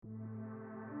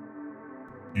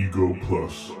Ego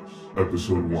Plus,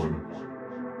 Episode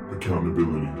 1,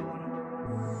 Accountability.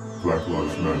 Black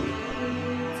Lives Matter,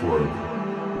 Forever.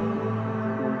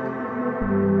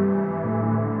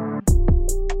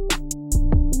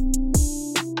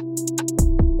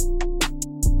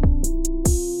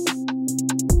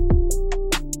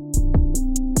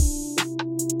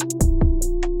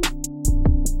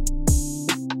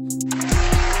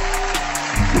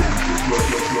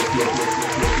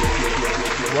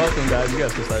 Welcome, guys. You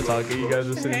guys can start talking. You guys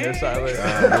are sitting there silent.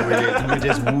 We were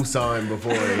just woo-sawing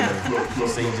before,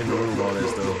 sings in the room, all that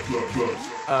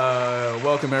stuff.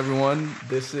 Welcome, everyone.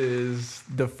 This is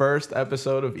the first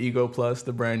episode of Ego Plus,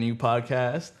 the brand new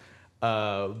podcast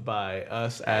by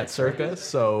us at Circa.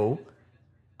 So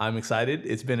I'm excited.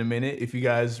 It's been a minute. If you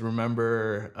guys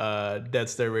remember Dead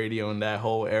Stare Radio and that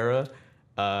whole era,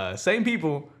 same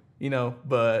people,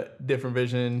 but different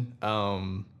vision.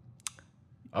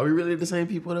 Are we really the same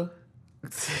people though?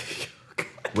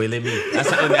 Wait, let me.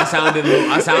 I sounded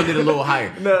a little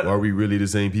higher. No. Are we really the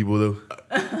same people though?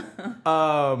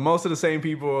 Most of the same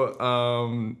people.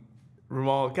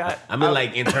 Ramal, God, I mean,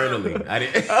 like internally. I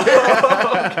didn't.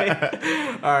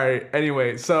 Okay. All right.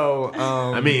 Anyway, so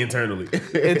I mean internally.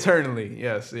 Internally,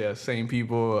 yes, same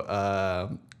people.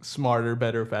 Smarter,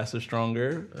 better, faster,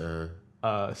 stronger.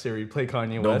 Siri, play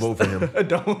Kanye Don't West. vote for him.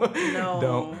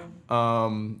 Don't.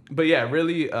 But yeah,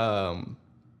 really,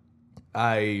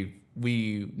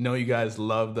 we know you guys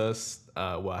loved us.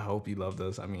 Well, I hope you loved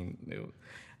us. I mean,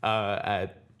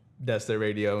 at Dead Stare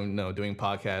Radio, doing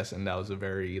podcasts, and that was a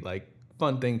very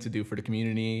fun thing to do for the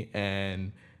community.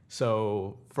 And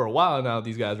so for a while now,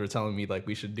 these guys were telling me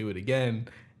we should do it again.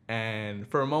 And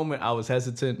for a moment, I was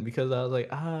hesitant because I was like,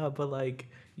 but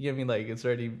you know what I mean? It's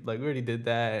already we already did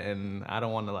that, and I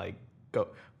don't want to go.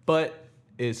 But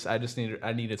I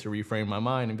needed to reframe my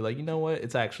mind and be like, you know what?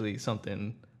 It's actually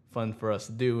something fun for us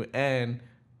to do, and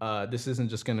this isn't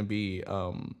just gonna be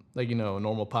a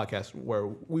normal podcast where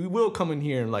we will come in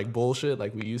here and bullshit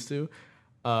like we used to,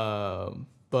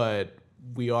 but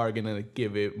we are gonna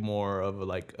give it more of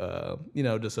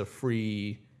just a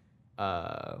free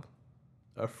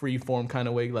form kind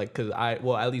of way, because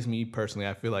at least me personally,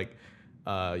 I feel like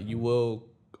you will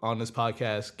on this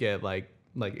podcast get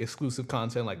exclusive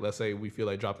content. Let's say we feel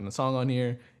like dropping a song on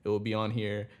here, it will be on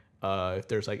here. If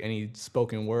there's any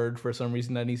spoken word for some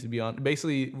reason that needs to be on,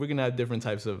 basically we're gonna have different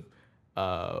types of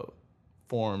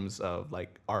forms of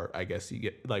art, I guess you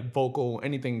get, vocal,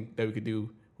 anything that we could do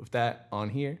with that on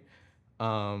here.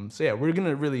 So yeah, we're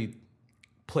gonna really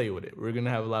play with it. We're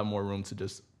gonna have a lot more room to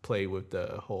just play with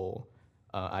the whole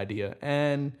idea.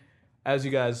 And as you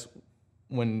guys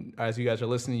are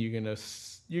listening, you're gonna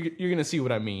see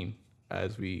what I mean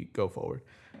as we go forward.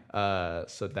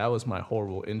 So that was my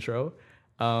horrible intro.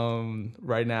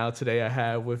 Right now, today, I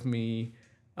have with me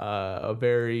a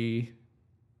very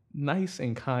nice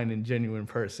and kind and genuine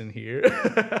person here.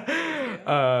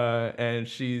 And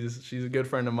she's a good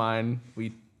friend of mine.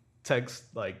 We text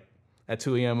at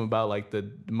 2 a.m. about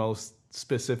the most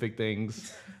specific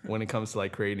things when it comes to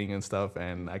creating and stuff,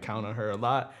 and I count on her a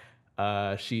lot.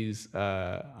 She's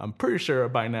I'm pretty sure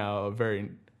by now a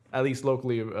very, at least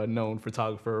locally, a known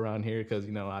photographer around here, because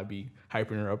I be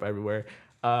hyping her up everywhere.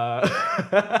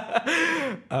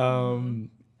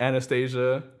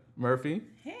 Anastasia Murphy.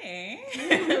 Hey.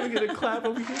 Let me get a clap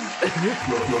over here.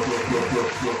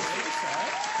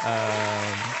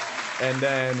 And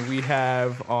then we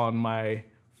have on my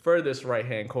furthest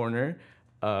right-hand corner,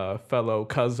 fellow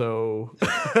Cuzzo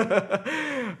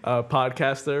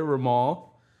podcaster,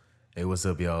 Ramal. Hey, what's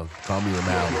up, y'all? Call me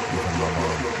Ramal. Because my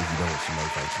mom, if you don't, she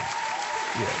might fight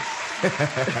you.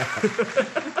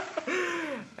 Yes.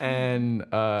 And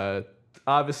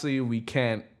obviously we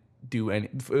can't do any.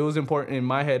 It was important in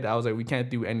my head. I was like, we can't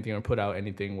do anything or put out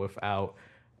anything without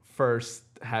first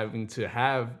having to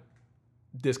have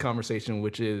this conversation,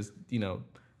 which is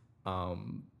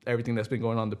everything that's been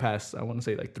going on the past, I want to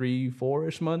say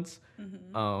 3-4ish months,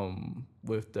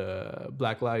 with the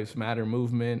Black Lives Matter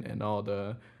movement and all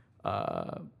the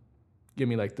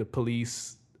the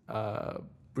police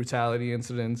brutality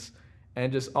incidents,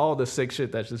 and just all the sick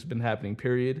shit that's just been happening,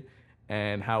 period.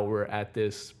 And how we're at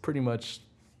this pretty much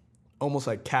almost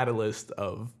catalyst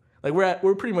of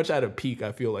we're pretty much at a peak,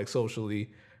 I feel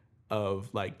socially, of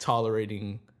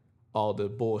tolerating all the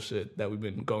bullshit that we've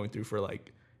been going through for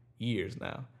years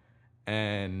now.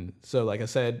 And so I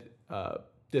said,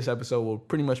 this episode will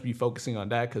pretty much be focusing on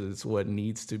that because it's what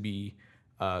needs to be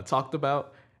talked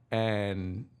about.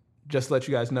 And just to let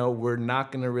you guys know, we're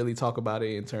not going to really talk about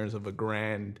it in terms of a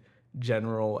grand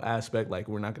general aspect.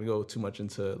 We're not going to go too much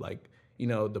into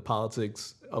the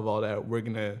politics of all that.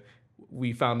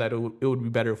 we found that it would be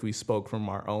better if we spoke from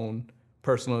our own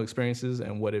personal experiences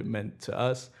and what it meant to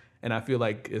us. And I feel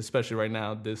like, especially right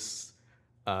now, this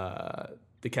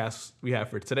the cast we have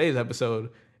for today's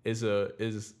episode is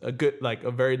a good, like,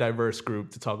 a very diverse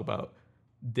group to talk about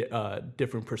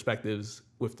different perspectives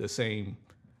with the same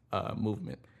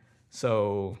movement.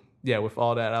 So yeah, with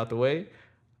all that out the way,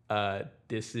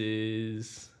 this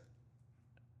is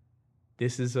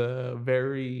a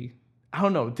very, I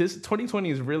don't know, this 2020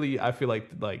 is really, I feel like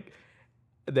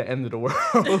the end of the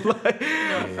world. Like,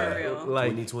 No, for real.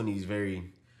 like 2020 is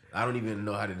very. I don't even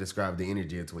know how to describe the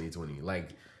energy of 2020. Like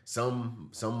some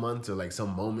months or like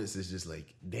some moments, it's just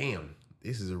like, damn,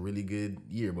 this is a really good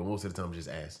year. But most of the time, it's just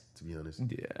ass, to be honest.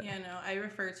 Yeah, no, I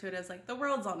refer to it as like the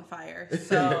world's on fire.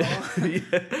 So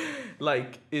yeah.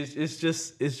 Like it's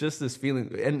just this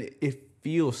feeling, and it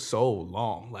feels so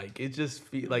long. Like it just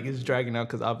like it's dragging out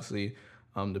because obviously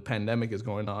the pandemic is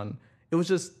going on. It was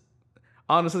just,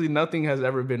 honestly, nothing has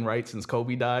ever been right since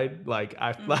Kobe died. Like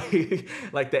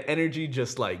like the energy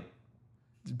just like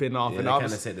been off, and that kind of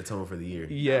obviously set the tone for the year.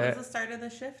 that yeah, was the start of the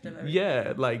shift of everything.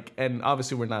 yeah, like, and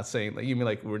obviously we're not saying, like, you mean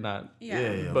like we're not. Yeah,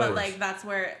 of but course. like that's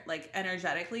where like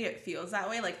energetically it feels that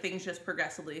way. Like things just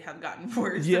progressively have gotten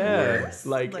worse. Yeah, and worse.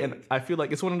 like, and I feel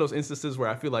like it's one of those instances where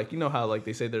I feel like, you know how like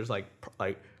they say there's like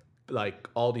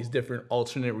all these different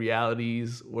alternate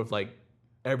realities with like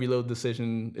every little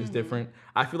decision is different.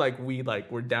 I feel like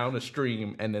we're down a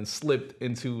stream and then slipped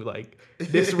into like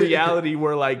this reality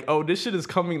where like, oh, this shit is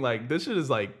coming, like this shit is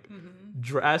like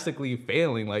drastically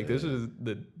failing. Like this is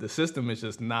the system is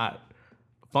just not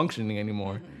functioning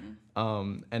anymore.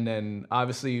 And then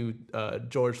obviously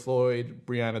George Floyd,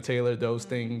 Breonna Taylor, those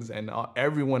things, and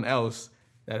everyone else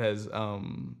that has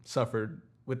suffered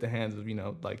with the hands of, you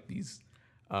know, like these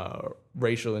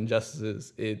racial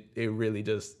injustices, it really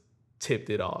just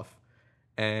tipped it off.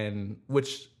 And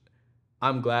which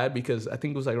I'm glad, because I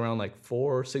think it was like around like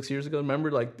 4 or 6 years ago.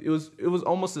 Remember, like it was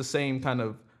almost the same kind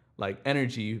of like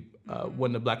energy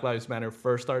when the Black Lives Matter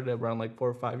first started around like 4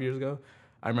 or 5 years ago.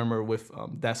 I remember with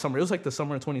that summer, it was like the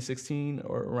summer of 2016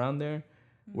 or around there,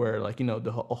 where like, you know,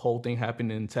 the whole thing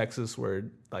happened in Texas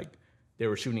where like they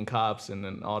were shooting cops and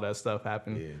then all that stuff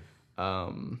happened.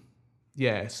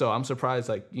 Yeah, so I'm surprised,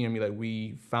 like, you know what I mean, like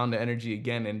we found the energy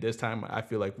again, and this time I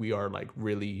feel like we are like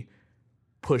really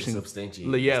pushing.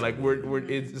 Substantiating. Yeah, like we're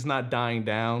it's not dying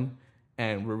down,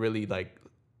 and we're really like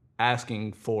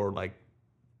asking for like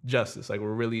justice. Like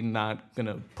we're really not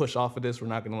gonna push off of this. We're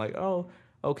not gonna like, oh,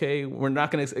 okay, we're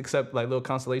not gonna accept like little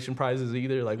consolation prizes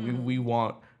either. Like we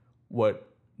want what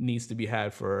needs to be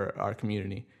had for our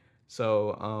community.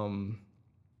 So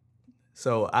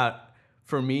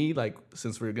for me, like,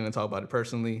 since we're gonna talk about it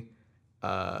personally,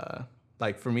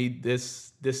 like for me,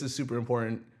 this is super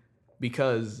important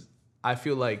because I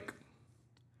feel like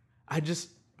I guess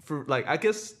for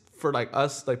like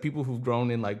us, like people who've grown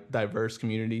in like diverse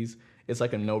communities, it's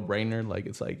like a no-brainer. Like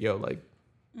it's like, yo, like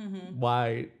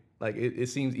why, like it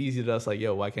seems easy to us, like,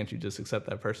 yo, why can't you just accept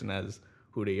that person as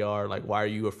who they are? Like, why are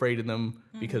you afraid of them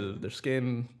because of their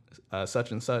skin,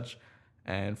 such and such?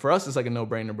 And for us, it's like a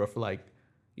no-brainer, but for like,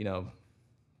 you know,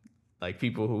 like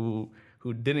people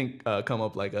who didn't come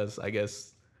up like us, I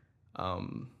guess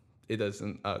it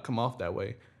doesn't come off that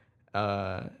way.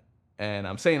 And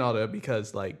I'm saying all that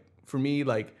because, like, for me,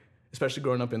 like, especially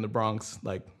growing up in the Bronx,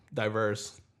 like,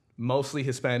 diverse, mostly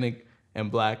Hispanic and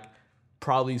Black,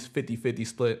 probably 50-50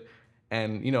 split.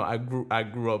 And, you know,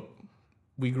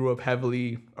 we grew up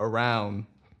heavily around,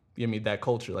 you know what I mean, that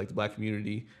culture, like the Black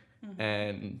community.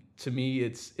 And to me,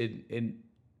 it's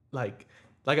like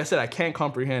I said, I can't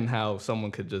comprehend how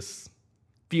someone could just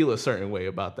feel a certain way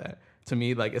about that. To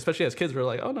me, like, especially as kids, we're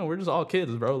like, oh no, we're just all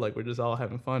kids, bro. Like, we're just all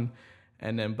having fun.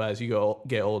 And then, but as you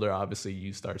get older, obviously,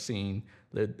 you start seeing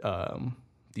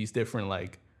these different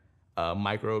like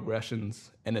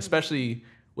microaggressions, and especially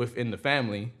within the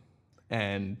family.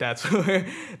 And that's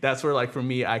where like for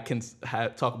me, I can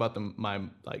talk about my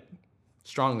like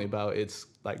strongly about, it's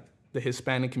like the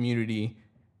Hispanic community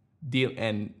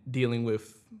dealing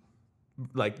with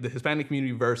like the Hispanic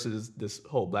community versus this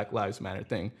whole Black Lives Matter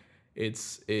thing.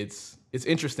 It's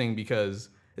interesting because,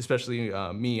 especially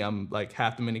me, I'm like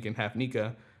half Dominican, half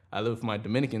Nica. I live with my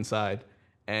Dominican side,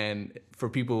 and for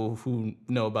people who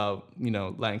know about, you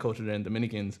know, Latin culture and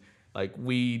Dominicans, like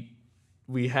we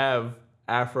have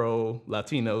Afro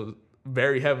Latinos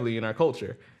very heavily in our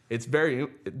culture. It's very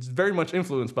much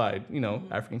influenced by, you know,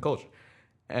 African culture.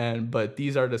 But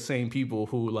these are the same people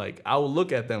who, like, I will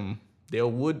look at them, they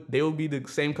will be the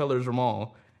same color as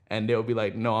Ramal, and they'll be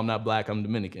like, no, I'm not Black, I'm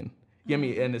Dominican. You know what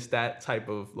I mean? And it's that type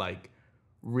of like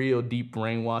real deep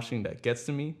brainwashing that gets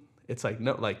to me. It's like,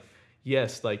 no, like,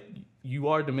 yes, like you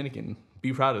are Dominican.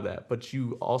 Be proud of that. But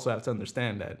you also have to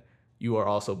understand that you are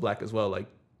also Black as well. Like,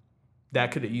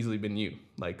 that could have easily been you.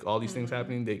 Like, all these things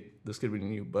happening, this could have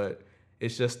been you. But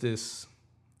it's just this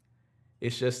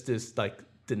like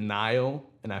denial,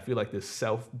 and I feel like this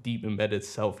deep embedded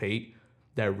self-hate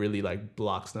that really like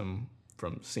blocks them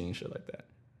from seeing shit like that.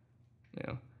 You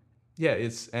know? Yeah,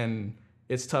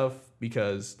 it's tough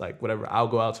because like whatever, I'll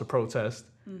go out to protest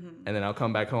and then I'll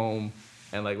come back home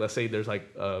and like let's say there's like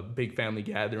a big family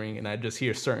gathering and I just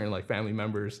hear certain like family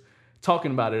members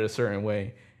talking about it a certain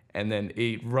way, and then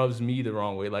it rubs me the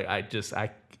wrong way. Like I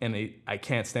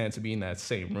can't stand to be in that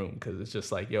same room because it's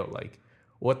just like, yo, like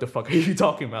what the fuck are you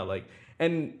talking about? Like,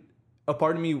 and a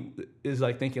part of me is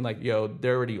like thinking like, yo,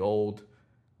 they're already old.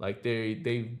 Like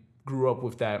they grew up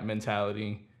with that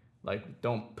mentality. Like,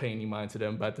 don't pay any mind to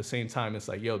them. But at the same time, it's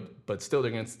like, yo, but still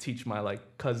they're going to teach my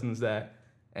like cousins that,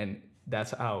 and that's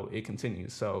how it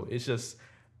continues. So it's just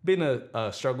been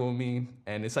a struggle with me,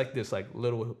 and it's like this like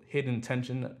little hidden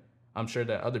tension I'm sure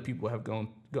that other people have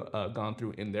gone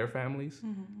through in their families.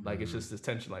 Like it's just this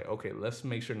tension, like, okay, let's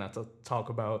make sure not to talk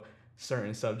about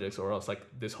certain subjects, or else like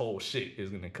this whole shit is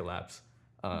gonna collapse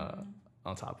on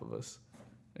top of us.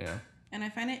 Yeah. And I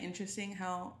find it interesting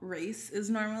how race is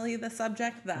normally the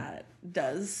subject that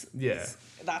does. Yeah.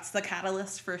 That's the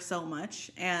catalyst for so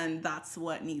much, and that's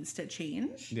what needs to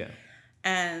change. Yeah.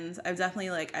 And I've definitely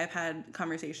I've had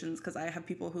conversations because I have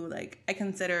people who I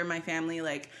consider my family,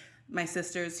 my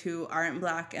sisters who aren't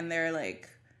Black, and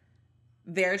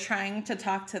they're trying to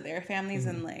talk to their families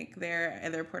and they're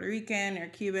either Puerto Rican or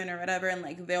Cuban or whatever,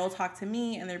 and they'll talk to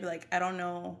me and they'll be like, I don't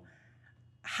know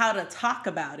how to talk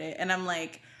about it. And I'm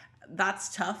like,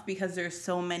 that's tough because there's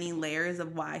so many layers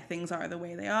of why things are the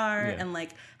way they are, and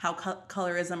how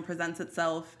colorism presents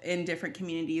itself in different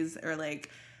communities, or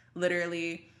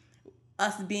literally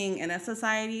us being in a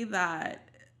society that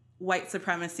white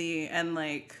supremacy and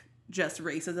just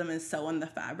racism is so in the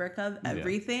fabric of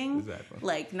everything. Yeah,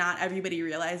 exactly. Not everybody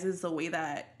realizes the way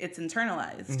that it's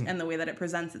internalized and the way that it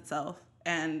presents itself,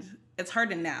 and it's hard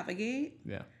to navigate.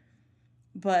 Yeah.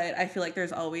 But I feel like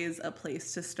there's always a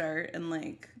place to start,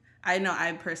 and I know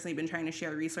I've personally been trying to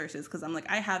share resources because I'm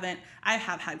I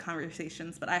have had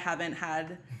conversations, but I haven't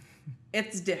had.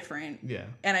 It's different. Yeah.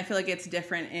 And I feel like it's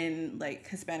different in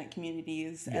Hispanic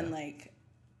communities and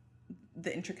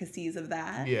the intricacies of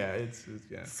that. Yeah, it's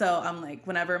yeah. So I'm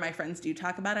whenever my friends do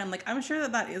talk about it, I'm sure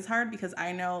that is hard because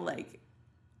I know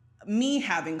me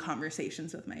having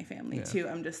conversations with my family too.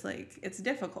 I'm just it's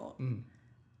difficult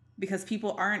because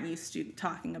people aren't used to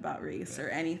talking about race or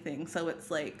anything. So it's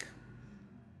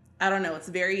I don't know. It's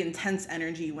very intense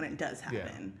energy when it does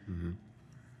happen.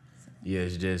 Yeah, yeah,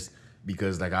 it's just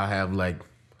because I have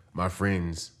my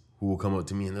friends who will come up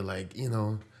to me and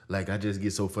they're I just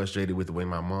get so frustrated with the way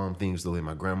my mom thinks, the way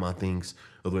my grandma thinks,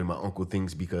 or the way my uncle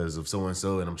thinks because of so and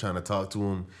so, and I'm trying to talk to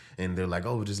them, and they're like,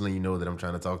 "Oh, just letting you know that I'm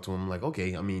trying to talk to them." I'm like,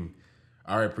 okay, I mean,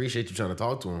 I appreciate you trying to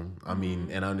talk to them. I mean,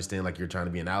 and I understand you're trying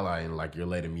to be an ally and you're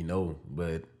letting me know,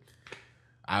 but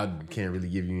I can't really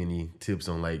give you any tips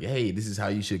on hey, this is how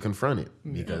you should confront it,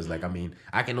 because I mean,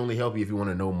 I can only help you if you want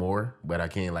to know more, but I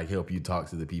can't help you talk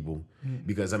to the people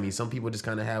because I mean, some people just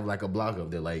kind of have a block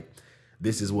up. They're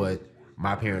this is what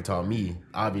my parent taught me.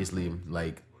 Obviously,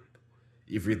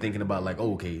 if you're thinking about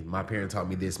oh, okay, my parent taught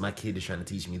me this, my kid is trying to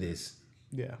teach me this.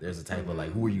 Yeah. There's a type of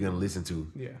who are you gonna listen to?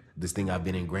 Yeah. This thing I've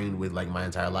been ingrained with my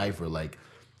entire life, or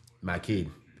my kid,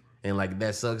 and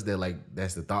that sucks that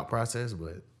that's the thought process,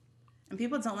 but. And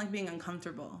people don't like being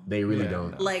uncomfortable. They really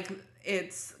don't.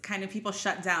 It's kind of people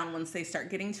shut down once they start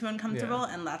getting too uncomfortable,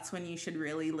 and that's when you should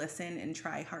really listen and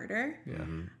try harder.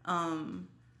 Yeah.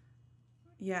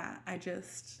 Yeah, I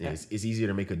just... Yeah, it's easier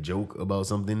to make a joke about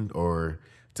something or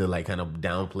to kind of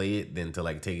downplay it than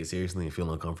to take it seriously and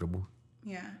feel uncomfortable.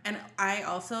 Yeah, and I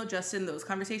also just in those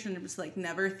conversations just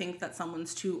never think that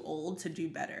someone's too old to do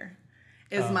better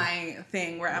is my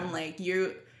thing, where I'm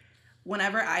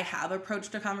whenever I have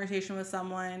approached a conversation with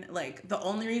someone, the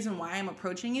only reason why I'm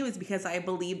approaching you is because I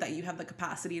believe that you have the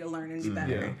capacity to learn and do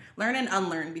better. Yeah. Learn and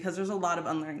unlearn, because there's a lot of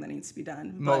unlearning that needs to be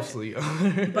done. Mostly.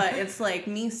 But it's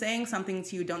me saying something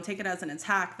to you, don't take it as an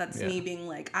attack. That's me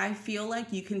being I feel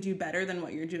you can do better than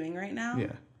what you're doing right now.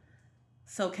 Yeah.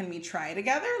 So can we try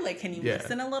together? Can you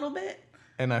listen a little bit?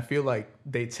 And I feel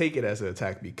they take it as an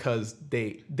attack because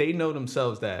they know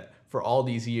themselves that for all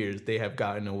these years they have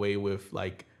gotten away with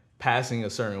passing a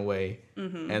certain way,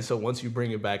 and so once you bring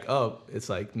it back up,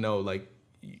 it's no,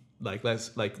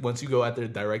 let's once you go after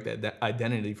direct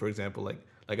identity, for example,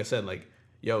 like I said,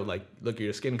 yo, look at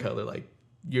your skin color,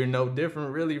 you're no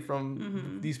different really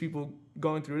from these people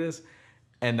going through this,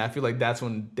 and I feel that's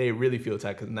when they really feel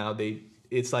attacked, because now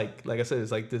it's like I said,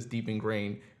 it's like this deep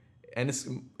ingrained, and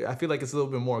I feel like it's a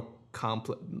little bit more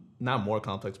complex, not more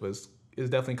complex, but it's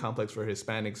definitely complex for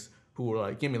Hispanics who are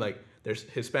like, give me like, they're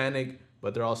Hispanic,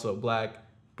 but they're also black,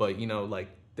 but you know, like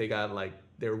they got like,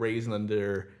 they're raised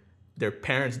under, their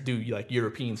parents do like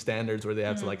European standards where they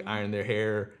have to like iron their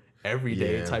hair every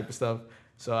day type of stuff.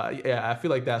 So I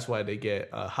feel like that's why they get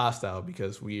hostile,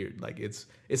 because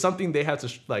it's something they have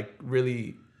to like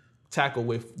really tackle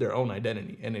with their own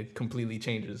identity, and it completely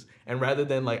changes. And rather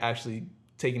than like actually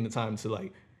taking the time to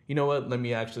like, you know what, let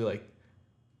me actually like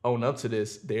own up to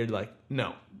this, they're like,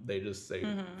 no, they just say,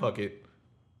 fuck it,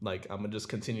 like I'm gonna just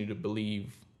continue to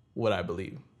believe what I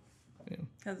believe.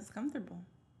 Because it's comfortable.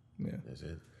 Yeah, that's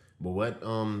it. But what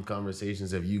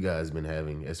conversations have you guys been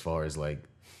having as far as like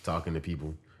talking to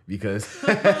people? Because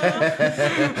I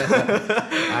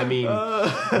mean,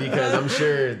 because I'm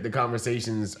sure the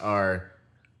conversations are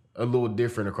a little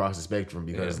different across the spectrum,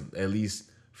 because at least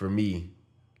for me,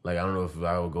 like, I don't know if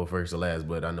I will go first or last,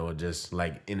 but I know it just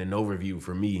like in an overview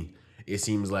for me, it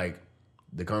seems like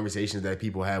the conversations that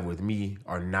people have with me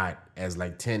are not as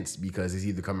like tense, because it's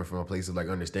either coming from a place of like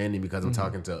understanding because I'm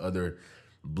talking to other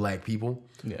black people,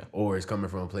 or it's coming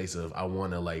from a place of I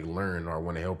want to like learn or I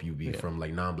want to help you from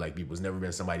like non-black people. It's never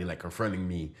been somebody like confronting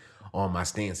me on my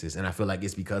stances, and I feel like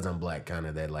it's because I'm black kind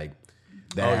of that like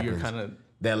that happens. You're kind of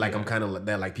that like I'm kind of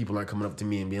that like people aren't coming up to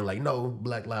me and being like, no,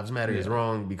 Black Lives Matter is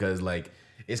wrong, because like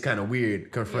it's kind of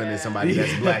weird confronting somebody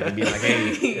that's black and being like,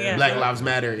 hey, Black Lives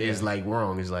Matter is like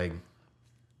wrong. It's like,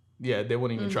 yeah, they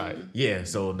wouldn't even try it. Yeah,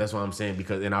 so that's what I'm saying,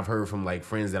 because, and I've heard from like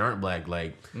friends that aren't black,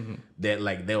 like that,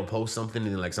 like they'll post something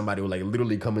and like somebody will like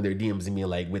literally come in their DMs and be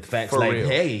like with facts, For like, real.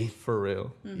 hey, For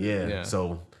real. yeah.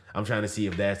 So I'm trying to see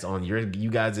if that's on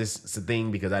you guys'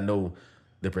 thing, because I know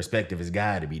the perspective has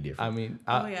got to be different. I mean,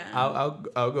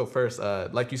 I'll go first.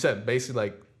 Like you said, basically,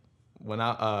 like when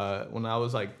I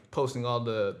was like posting all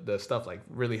the stuff like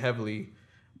really heavily,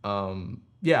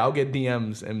 I'll get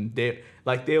DMs, and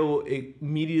they'll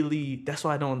immediately. That's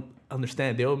why I don't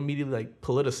understand. They'll immediately like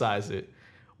politicize it,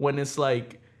 when it's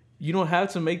like, you don't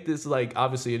have to make this like,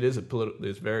 obviously it is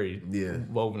it's very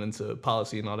woven into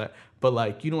policy and all that, but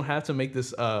like you don't have to make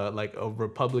this like a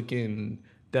Republican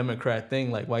Democrat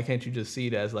thing. Like, why can't you just see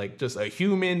it as like just a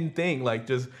human thing? Like,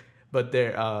 just, but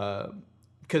they're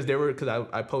because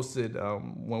I posted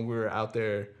when we were out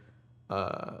there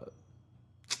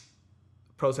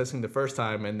protesting the first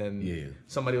time, and then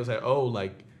somebody was like, oh,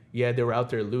 like, yeah, they were out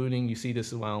there looting, you see, this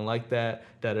is why I don't like that,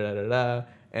 da da da da da.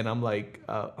 And I'm like,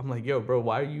 yo, bro,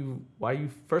 why are you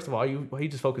first of all, why are you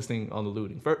just focusing on the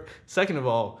looting? Second of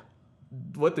all,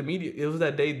 what the media, it was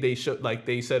that day they showed, like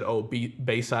they said, oh,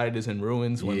 Bayside is in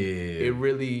ruins, when it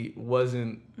really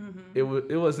wasn't. It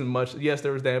wasn't much. Yes,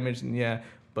 there was damage, and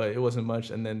but it wasn't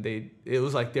much. And then it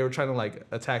was like they were trying to like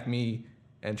attack me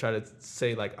and try to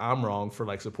say like I'm wrong for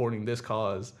like supporting this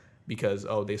cause, because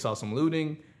they saw some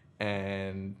looting,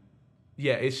 and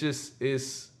it's just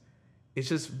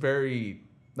very,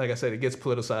 like I said, it gets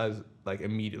politicized like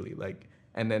immediately, like,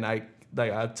 and then I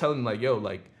tell them like, yo,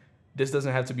 like, this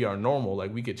doesn't have to be our normal.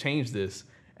 Like, we could change this.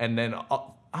 And then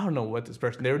I don't know what this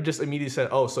person, they were just immediately said,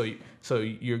 oh, so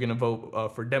you're gonna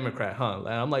vote for Democrat, huh?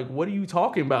 And I'm like, what are you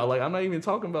talking about? Like, I'm not even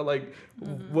talking about like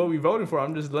what we voted for.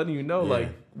 I'm just letting you know,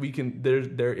 like, we can.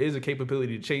 There is a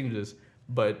capability to change this.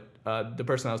 But the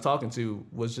person I was talking to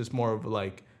was just more of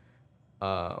like,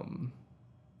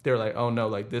 they're like, oh no,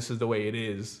 like, this is the way it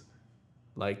is.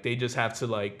 Like, they just have to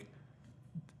like,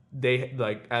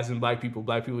 as in black people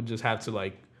just have to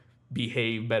like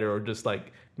behave better, or just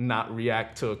like not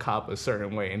react to a cop a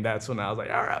certain way. And that's when I was like,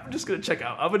 all right, I'm just gonna check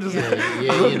out. I'm gonna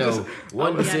just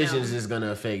one decision is just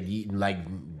gonna affect like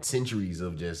centuries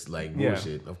of just like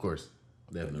bullshit. Of course,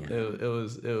 definitely. It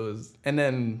was, and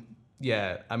then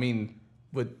I mean,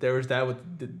 there was that with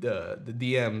the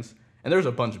DMs. And there's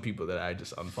a bunch of people that I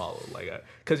just unfollowed, like,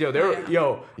 cause I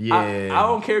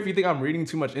don't care if you think I'm reading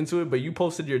too much into it, but you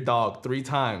posted your dog 3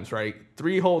 times, right?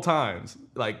 3 whole times,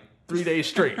 like 3 days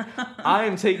straight. I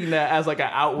am taking that as like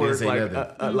an outward,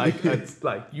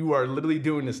 like you are literally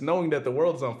doing this, knowing that the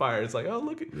world's on fire. It's like, oh,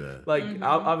 look at, like,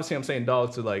 obviously I'm saying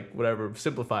dog to like whatever,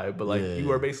 simplify it, but like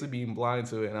you are basically being blind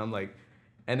to it, and I'm like,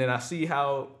 and then I see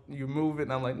how you move it,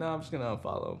 and I'm like, no, I'm just gonna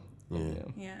unfollow.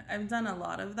 Yeah, I've done a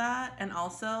lot of that. And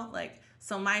also, like,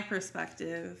 so my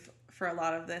perspective for a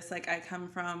lot of this, like, I come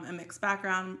from a mixed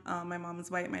background. My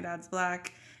mom's white, my dad's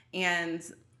black. And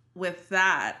with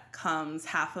that comes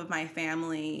half of my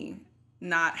family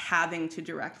not having to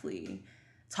directly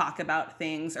talk about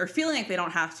things or feeling like they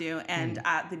don't have to. And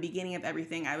at the beginning of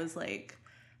everything, I was like,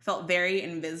 felt very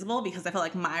invisible, because I felt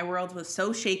like my world was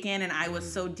so shaken and I was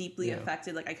so deeply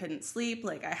affected. Like, I couldn't sleep.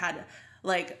 Like, I had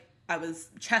like I was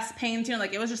chest pains, you know,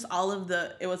 like it was just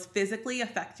it was physically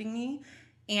affecting me,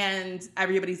 and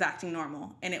everybody's acting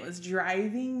normal, and it was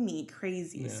driving me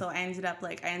crazy. So I ended up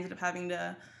having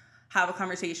to have a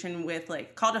conversation with,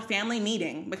 like, called a family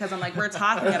meeting, because I'm like, we're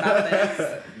talking about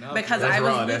this. Because I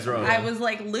was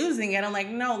like losing it. I'm like,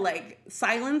 no, like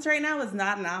silence right now is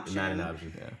not an option. Not an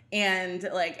option. Yeah. And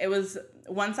like, it was,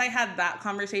 once I had that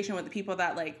conversation with the people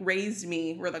that like raised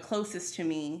me, were the closest to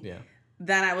me. Yeah.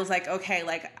 Then I was like, okay,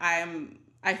 like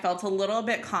I felt a little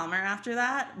bit calmer after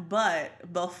that.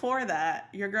 But before that,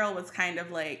 your girl was kind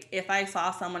of like, if I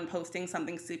saw someone posting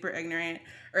something super ignorant,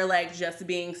 or like just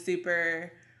being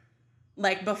super,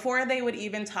 like, before they would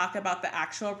even talk about the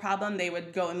actual problem, they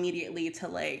would go immediately to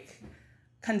like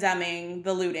condemning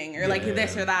the looting, or like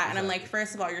this or that. And I'm like,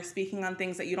 first of all, you're speaking on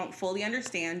things that you don't fully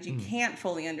understand. You can't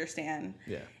fully understand.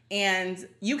 Yeah. And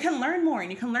you can learn more,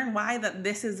 and you can learn why that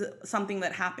this is something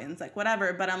that happens, like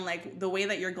whatever. But I'm like, the way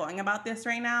that you're going about this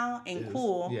right now ain't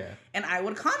cool. Yeah. And I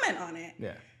would comment on it.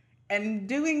 Yeah. And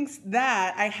doing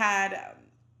that, I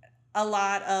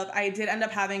did end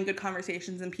up having good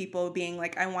conversations, and people being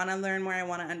like, I want to learn more, I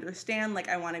want to understand, like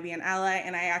I want to be an ally.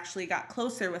 And I actually got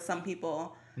closer with some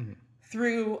people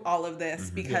through all of this,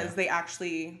 because they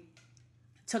actually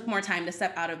took more time to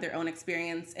step out of their own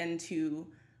experience and to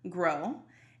grow.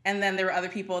 And then there were other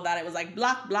people that it was like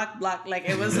block, like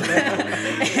it was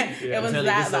it was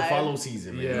that it's a follow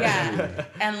season, man. Yeah.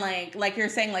 And like you're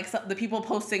saying, like the people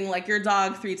posting like your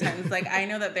dog 3 times, like I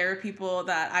know that there are people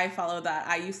that I follow that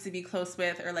I used to be close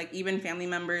with, or like even family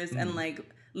members, and like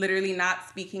literally not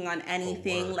speaking on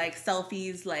anything, like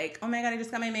selfies, like, oh my god, I just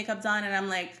got my makeup done, and I'm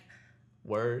like,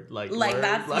 word, like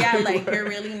that's like you're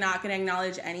really not gonna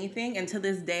acknowledge anything. And to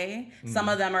this day, some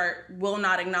of them will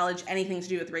not acknowledge anything to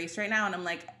do with race right now, and I'm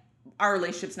like, our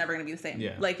relationship's never gonna be the same.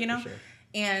 Like, you know. Sure.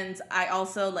 And I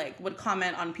also like would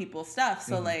comment on people's stuff.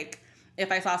 So like,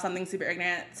 if I saw something super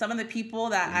ignorant, some of the people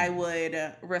that I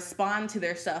would respond to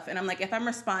their stuff, and I'm like, if I'm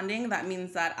responding, that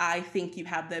means that I think you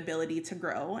have the ability to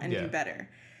grow and do better.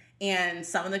 And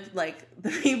some of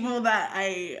the people that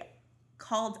I'm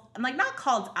like, not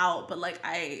called out, but like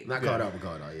not called out, but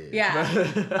called out, yeah.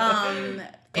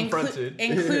 Confronted.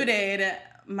 Included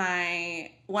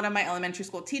one of my elementary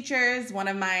school teachers, one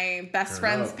of my best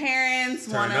friend's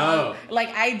parents,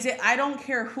 I don't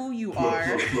care who you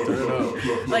are.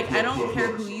 Like, I don't care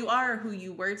who you are or who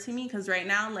you were to me, because right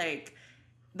now, like,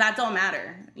 that don't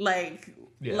matter. Like,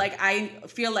 like I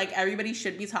feel like everybody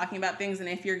should be talking about things, and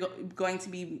if you're going to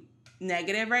be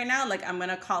negative right now, like, I'm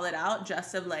gonna call it out,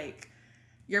 just of like,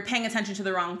 you're paying attention to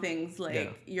the wrong things.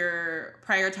 Like, you're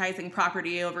prioritizing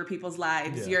property over people's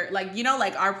lives. You're like, you know,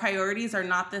 like, our priorities are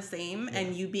not the same,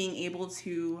 and you being able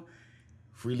to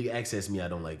freely access me, I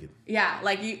don't like it. Yeah,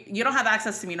 like, you don't have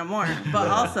access to me no more. But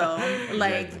also,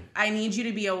 like, I need you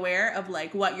to be aware of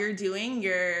like what you're doing.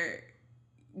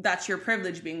 That's your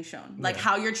privilege being shown. Like,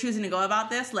 how you're choosing to go about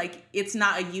this, like, it's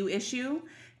not a you issue.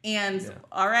 And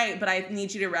all right, but I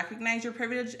need you to recognize your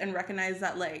privilege and recognize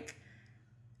that, like,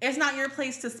 it's not your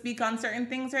place to speak on certain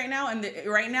things right now. And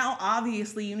right now,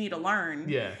 obviously, you need to learn.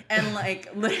 Yeah. And like,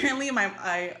 literally,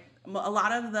 a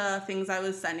lot of the things I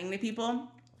was sending to people,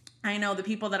 I know the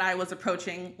people that I was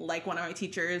approaching, like one of my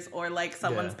teachers or like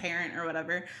someone's parent or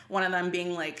whatever, one of them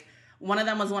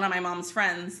was one of my mom's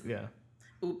friends. Yeah.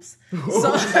 Oops.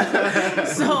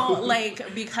 So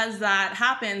like, because that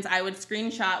happened, I would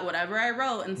screenshot whatever I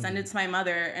wrote and send it to my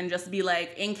mother and just be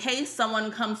like, in case someone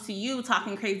comes to you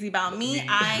talking crazy about me,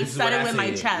 I said it with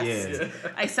my chest. Yeah.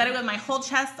 I said it with my whole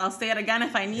chest. I'll say it again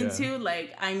if I need to.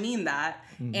 Like, I mean that.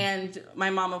 And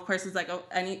my mom, of course, is like, oh,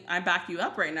 I back you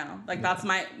up right now. Like, that's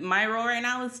my role right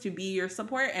now, is to be your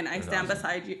support, and I stand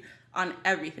beside you on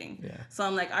everything. Yeah. So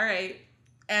I'm like, all right.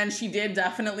 And she did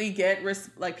definitely get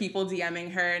like people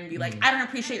DMing her and be like, I don't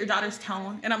appreciate your daughter's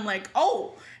tone. And I'm like,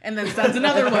 oh, and then sends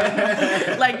another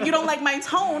one. Like, you don't like my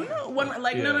tone? No.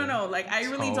 Like, I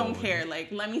really don't care.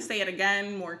 Like, let me say it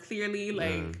again more clearly.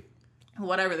 Like,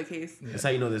 whatever the case. That's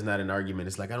how you know there's not an argument.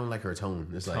 It's like, I don't like her tone.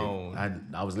 It's like,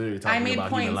 I was literally talking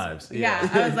about human lives. Yeah.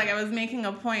 I was making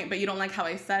a point, but you don't like how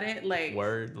I said it. Like,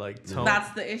 word, like tone.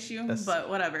 That's the issue, but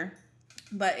whatever.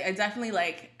 But I definitely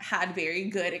like had very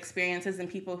good experiences and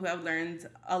people who have learned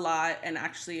a lot and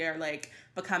actually are like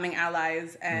becoming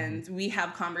allies, and we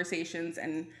have conversations,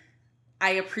 and I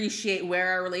appreciate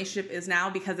where our relationship is now,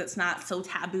 because it's not so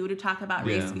taboo to talk about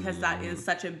race, because that is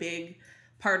such a big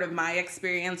part of my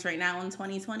experience right now in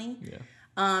 2020. Yeah.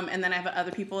 And then I have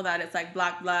other people that it's like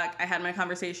black. I had my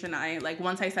conversation. I like,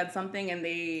 once I said something and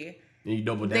they And you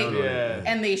double down on it.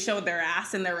 and they showed their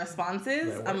ass in their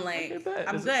responses. Like, I'm like,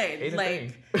 I'm It's good. ain't a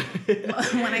Like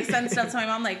when I sent stuff to my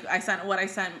mom, like I sent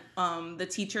the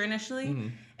teacher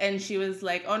initially, and she was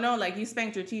like, "Oh no, like you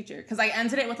spanked your teacher," because I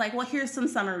ended it with like, "Well, here's some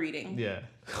summer reading." Yeah.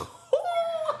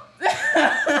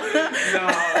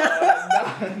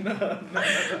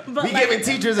 But We like, giving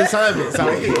teachers assignments.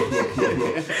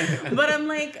 but I'm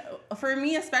like, for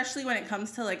me, especially when it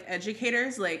comes to like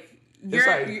educators, like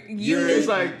It's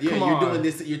like, come you're on. doing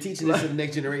this. You're teaching this to the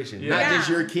next generation, not Yeah. just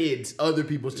your kids, other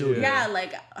people's children. yeah,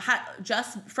 like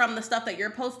just from the stuff that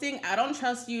you're posting, I don't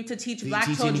trust you to teach black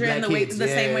teaching children black the way kids, the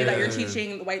same way that you're yeah.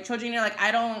 teaching white children. You're like,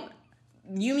 I don't.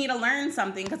 You need to learn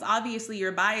something because obviously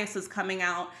your bias is coming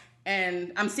out,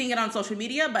 and I'm seeing it on social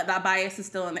media, but that bias is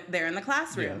still there in the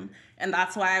classroom, and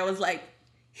that's why I was like,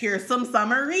 here's some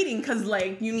summer reading because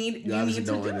like you need to obviously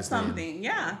do don't understand. something,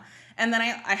 yeah. And then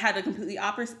I had a completely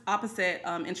opposite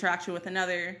interaction with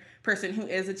another person who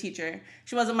is a teacher.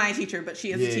 She wasn't my teacher, but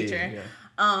she is a teacher. yeah.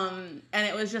 And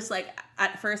it was just like,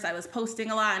 at first I was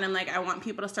posting a lot and I'm like, I want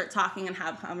people to start talking and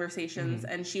have conversations.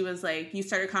 And she was like, you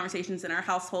started conversations in our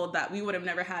household that we would have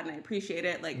never had. And I appreciate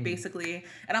it, like basically.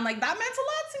 And I'm like, that meant a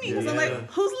lot to me. Because I'm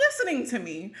like, who's listening to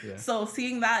me? Yeah. So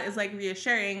seeing that is like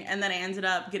reassuring. And then I ended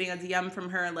up getting a DM from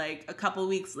her like a couple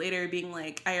weeks later being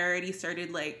like, I already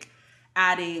started like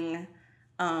adding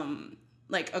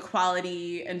like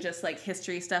equality and just like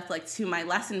history stuff like to my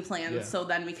lesson plans, Yeah. so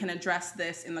then we can address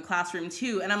this in the classroom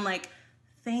too. And I'm like,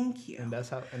 thank you. And that's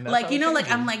how. Like, you know, like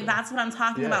I'm changes. like, that's what I'm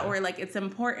talking Yeah. about, where like it's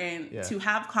important Yeah. to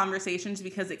have conversations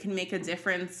because it can make a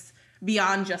difference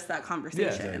beyond just that conversation.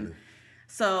 exactly.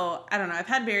 So I don't know. I've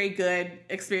had very good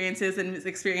experiences and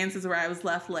experiences where I was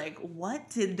left like, what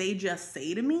did they just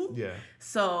say to me? Yeah.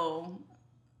 So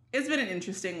it's been an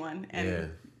interesting one.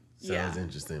 And Sounds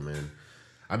interesting, man.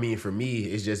 I mean, for me,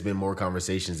 it's just been more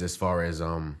conversations as far as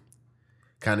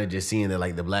kind of just seeing that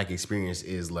like the black experience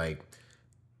is like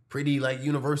pretty like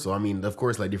universal. I mean, of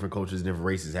course, like different cultures, different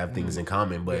races have things in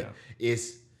common, but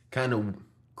it's kind of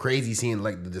crazy seeing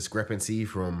like the discrepancy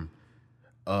from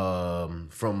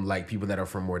like people that are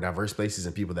from more diverse places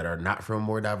and people that are not from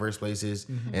more diverse places,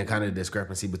 and kind of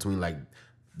discrepancy between like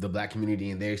the black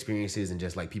community and their experiences and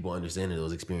just like people understanding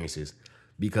those experiences.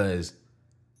 Because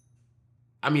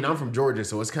I mean, I'm from Georgia,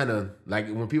 so it's kind of like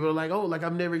when people are like, "Oh, like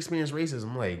I've never experienced racism,"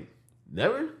 I'm like,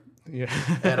 "Never Yeah.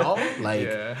 at all." Like,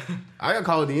 Yeah. I got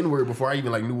called the N-word before I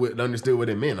even like understood what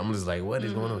it meant. I'm just like, "What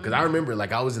is going on?" Because I remember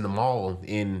like I was in the mall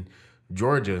in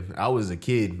Georgia. I was a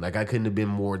kid, like I couldn't have been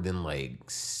more than like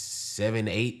 7,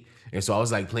 8, and so I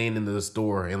was like playing in the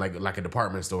store in like a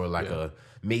department store, like a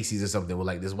Macy's or something, with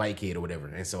like this white kid or whatever.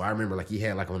 And so I remember like he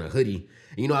had like on a hoodie.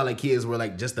 You know how like kids wear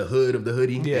like just the hood of the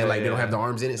hoodie, and like they don't have the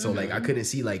arms in it, so like I couldn't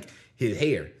see like his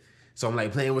hair. So I'm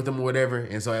like playing with him or whatever.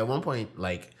 And so at one point,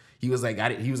 like he was like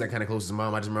he was like kind of close to his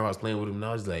mom. I just remember I was playing with him, and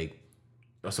I was like,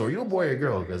 "So are you a boy or a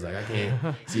girl?" Because like I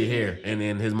can't see your hair. And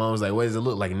then his mom was like, "What does it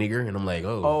look like, nigger?" And I'm like,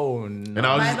 "Oh, Oh no. And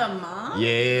I was by just, the mom?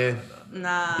 yeah.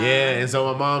 Nah. Yeah, and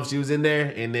so my mom, she was in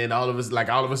there, and then all of a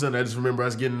sudden, I just remember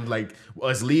us getting like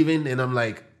us leaving, and I'm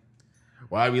like,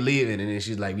 "Why are we leaving?" And then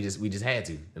she's like, "We just had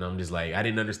to," and I'm just like, I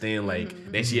didn't understand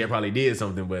like that she had probably did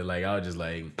something, but like I was just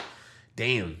like,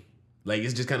 damn, like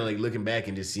it's just kind of like looking back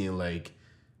and just seeing like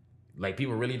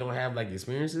people really don't have like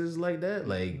experiences like that,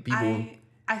 like people.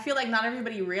 I feel like not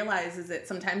everybody realizes it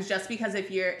sometimes, just because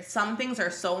some things are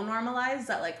so normalized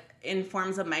that like in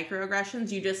forms of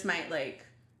microaggressions, you just might like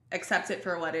accept it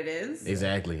for what it is.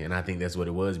 Exactly, and I think that's what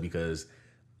it was because.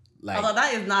 Like, Although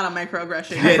that is not a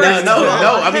microaggression. yeah, no.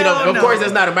 I mean, of no. course,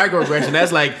 that's not a microaggression.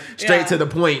 That's like straight Yeah. to the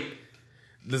point.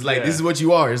 It's like this is what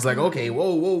you are. It's like okay,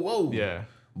 whoa. Yeah.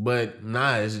 But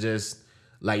nah, it's just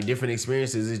like different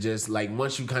experiences. It's just like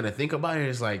once you kind of think about it,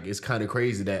 it's like it's kind of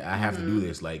crazy that I have to do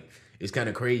this. Like it's kind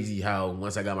of crazy how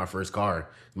once I got my first car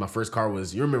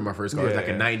was, you remember my first car was like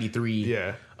a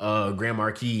 93 Grand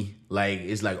Marquis. Like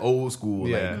it's like old school,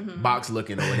 like box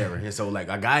looking or whatever. And so like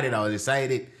I got it, I was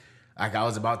excited. Like I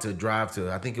was about to drive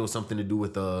to, I think it was something to do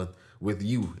with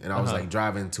you, and I was like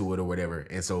driving to it or whatever.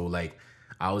 And so like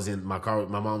I was in my car with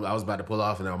my mom. I was about to pull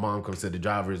off, and my mom comes to the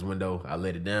driver's window. I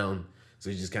let it down, so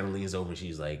she just kind of leans over and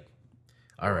she's like,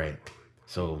 "All right,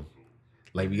 so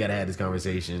like we gotta have this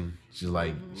conversation." She's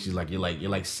like you're like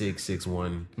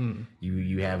 6'1",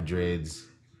 you have dreads,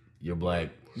 you're black.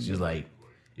 She's like,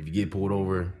 if you get pulled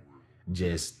over,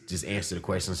 just answer the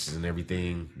questions and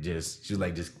everything. She's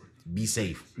like just be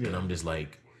safe. And I'm just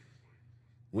like,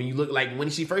 when you look like when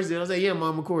she first did, I was like, yeah,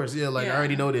 mom, of course, I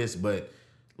already know this, but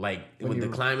like with the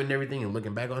climbing and everything and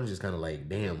looking back on it, just kind of like,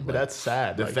 damn. But that's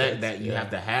sad. The Like, fact that you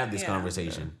have to have this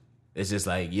conversation. It's just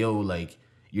like, yo, like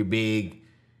you're big,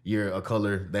 you're a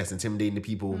color that's intimidating to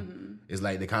people. It's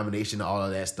like the combination of all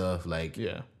of that stuff. Like,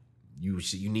 Yeah.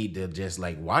 you need to just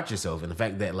like watch yourself, and the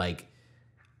fact that like,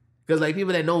 because like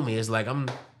people that know me, it's like I'm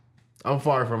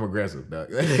far from aggressive, dog.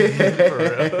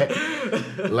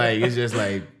 Like it's just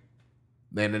like,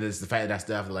 then it's the fact that I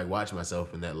still have to like watch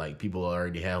myself, and that like people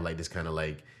already have like this kind of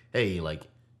like, hey, like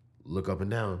look up and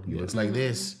down. He looks like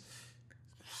this.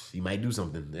 You might do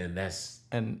something, and that's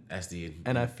the.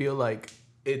 And I feel like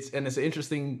it's an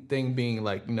interesting thing being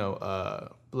like, you know,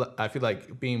 I feel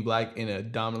like being black in a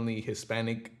dominantly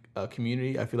Hispanic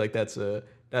community. I feel like that's an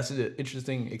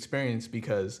interesting experience,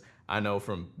 because I know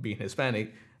from being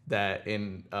Hispanic that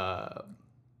in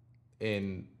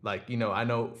like, you know, I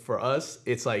know for us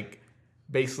it's like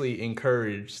basically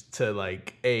encouraged to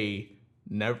like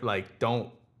never, like, don't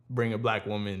bring a black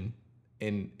woman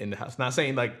in the house. Not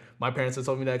saying like my parents have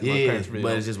told me that, because my parents really but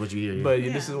don't. it's just what you hear. Yeah. But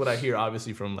this is what I hear,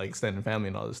 obviously, from like extended family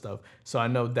and all this stuff. So I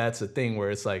know that's a thing where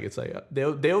it's like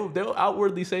they'll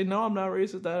outwardly say, no, I'm not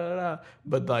racist,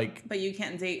 but like, But you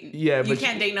can't date. Yeah, you but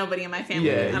can't date nobody in my family.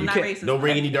 Yeah, I'm you not can't- racist. Don't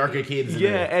bring any darker kids.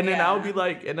 yeah, and then Yeah. I'll be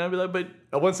like,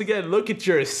 but once again, look at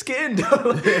your skin,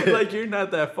 though. Like you're not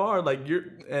that far, like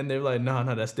and they're like, no,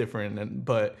 that's different.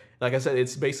 But like I said,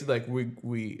 it's basically like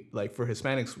we like, for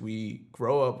Hispanics, we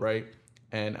grow up, right?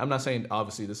 And I'm not saying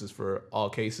obviously this is for all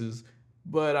cases,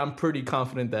 but I'm pretty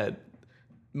confident that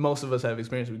most of us have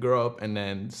experience. We grow up, and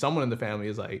then someone in the family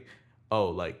is like, oh,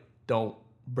 like, don't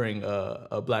bring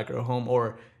a black girl home.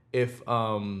 Or if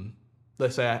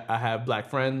let's say I have black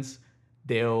friends,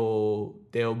 they'll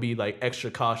be like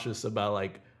extra cautious about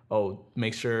like, oh,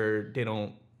 make sure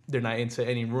they're not into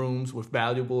any rooms with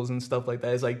valuables and stuff like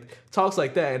that. It's like talks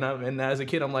like that, and as a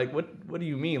kid, I'm like, what do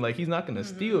you mean? Like, he's not gonna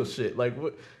steal shit. Like,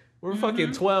 what? We're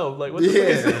fucking 12. Like, what the fuck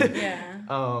is that?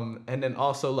 Yeah. And then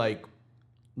also like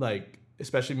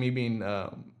especially me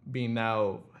being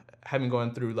now having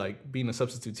gone through like being a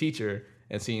substitute teacher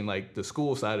and seeing like the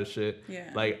school side of shit. Yeah.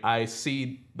 Like, I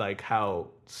see like how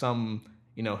some,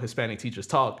 you know, Hispanic teachers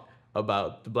talk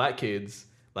about the black kids,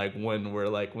 like when we're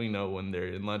like, we know when they're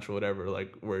in lunch or whatever,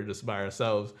 like we're just by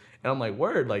ourselves, and I'm like,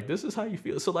 word, like this is how you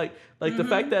feel. So like the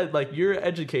fact that like you're an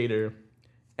educator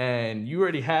and you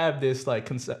already have this like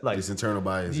concept, like This internal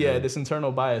bias. yeah, this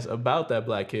internal bias about that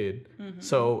black kid.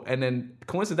 So, and then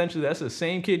coincidentally, that's the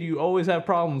same kid you always have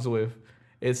problems with.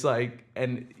 It's like,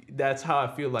 and that's how I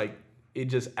feel like it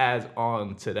just adds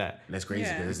on to that. And that's crazy,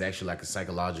 because Yeah. it's actually like a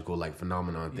psychological like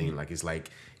phenomenon thing. Like, it's like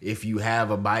if you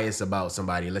have a bias about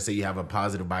somebody, let's say you have a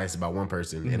positive bias about one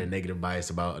person and a negative bias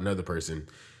about another person,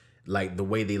 like the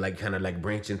way they like kind of like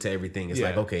branch into everything, it's Yeah.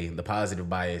 like, okay, the positive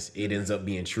bias, it ends up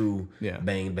being true. Yeah.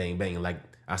 Bang, bang, bang. Like,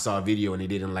 I saw a video and they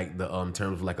did in like the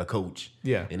terms of like a coach.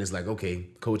 Yeah. And it's like, okay,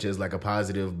 coach has like a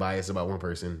positive bias about one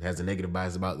person, has a negative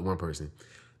bias about the one person.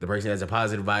 The person has a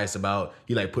positive bias about,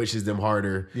 he like pushes them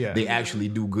harder. Yeah. They actually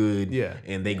do good. Yeah.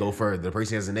 And they go further. The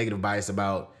person has a negative bias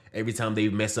about every time they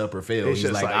mess up or fail, It's he's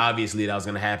just like, like- obviously that was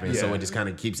gonna happen. So Yeah. it just kind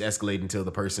of keeps escalating until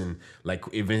the person like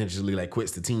eventually like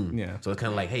quits the team. Yeah. So it's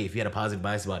kind of like, hey, if you had a positive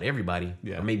bias about everybody,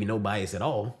 Yeah. or maybe no bias at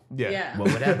all, Yeah.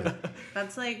 what would happen?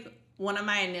 That's like one of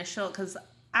my initial, because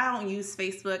I don't use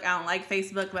Facebook. I don't like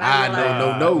Facebook, but I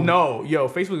realized, No, yo,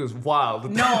 Facebook is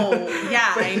wild. No,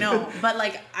 yeah, I know. But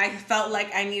like, I felt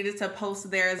like I needed to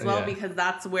post there as well, Yeah. because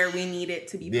that's where we need it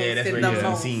to be posted Yeah, that's where the you can be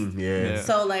most. seen. Yeah. Yeah.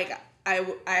 So like,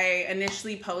 I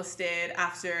initially posted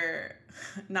after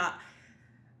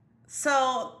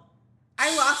So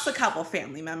I lost a couple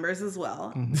family members as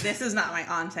well. This is not my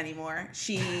aunt anymore.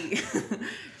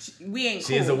 We ain't cool.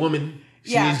 She is a woman.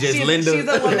 She's Yeah, just Linda. She's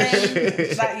a woman.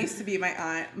 That used to be my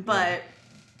aunt. But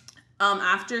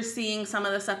after seeing some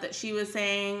of the stuff that she was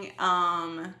saying,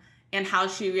 and how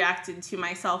she reacted to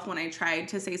myself when I tried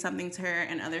to say something to her,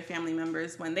 and other family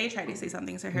members when they tried to say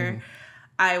something to her,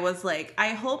 I was like, I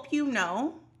hope you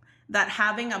know that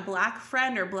having a black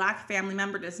friend or black family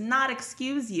member does not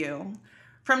excuse you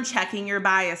from checking your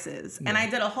biases. And I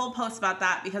did a whole post about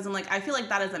that, because I'm like, I feel like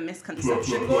that is a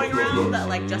misconception going around, that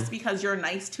like just because you're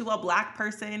nice to a black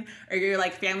person, or you're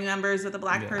like family members with a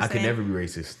black person, I could never be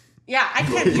racist. yeah, I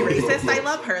can't be racist. I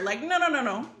love her. Like,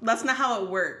 no. That's not how it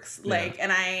works. Like,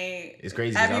 and It's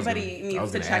crazy 'cause everybody I needs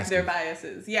was to gonna check ask their you.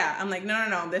 biases. Yeah, I'm like,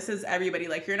 no. This is everybody.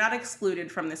 Like, you're not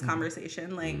excluded from this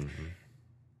conversation. Like,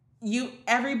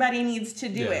 everybody needs to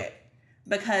do it,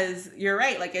 because you're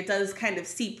right. Like, it does kind of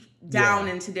seep down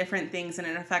into different things, and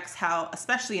it affects how,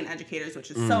 especially in educators,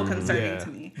 which is so concerning to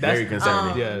me. Very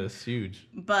concerning. Yeah, it's huge.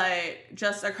 But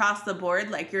just across the board,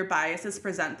 like, your biases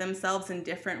present themselves in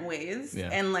different ways. Yeah.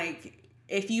 And like,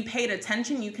 if you paid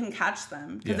attention, you can catch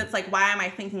them. Because Yeah. it's like, why am I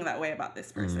thinking that way about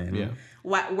this person? Yeah.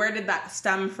 Where did that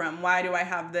stem from? Why do I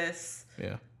have this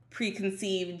Yeah.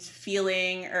 preconceived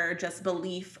feeling or just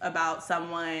belief about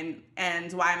someone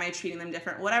and why am I treating them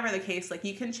different, whatever the case, like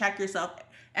you can check yourself.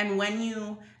 And when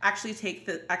you actually take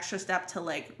the extra step to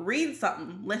like read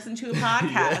something, listen to a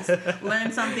podcast,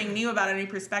 learn something new about any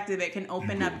perspective, it can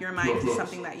open up your mind to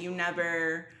something that you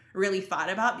never really thought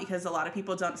about, because a lot of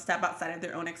people don't step outside of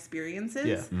their own experiences.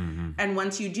 Yeah. Mm-hmm. And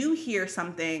once you do hear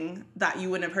something that you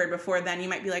wouldn't have heard before, then you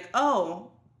might be like,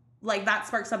 oh, like that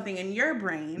sparked something in your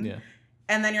brain. Yeah.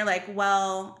 And then you're like,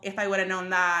 well, if I would have known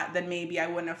that, then maybe I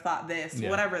wouldn't have thought this, Yeah.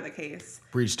 whatever the case.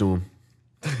 Preach to him.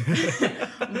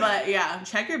 But yeah,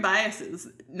 check your biases,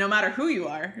 no matter who you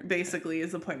are, basically,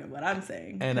 is the point of what I'm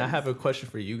saying. And I have a question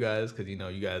for you guys, because you know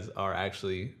you guys are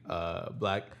actually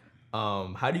black.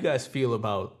 How do you guys feel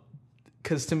about?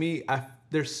 Because to me,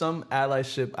 there's some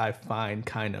allyship I find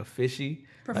kind of fishy.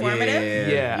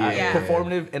 Performative? Yeah.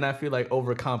 Performative, and I feel like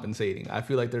overcompensating. I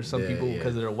feel like there's some people, yeah.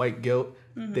 because of their white guilt,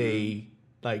 they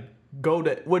like go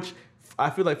to, which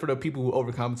I feel like for the people who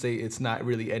overcompensate, it's not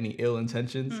really any ill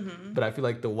intentions, but I feel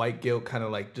like the white guilt kind of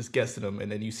like just gets to them,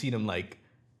 and then you see them like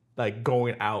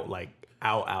going out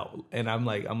out, and I'm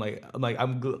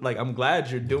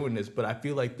glad you're doing this, but I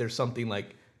feel like there's something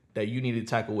like that you need to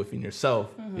tackle within yourself.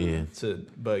 Yeah.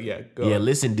 But yeah, go. Yeah,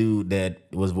 listen, dude, that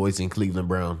was voicing Cleveland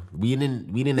Brown. We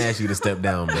didn't ask you to step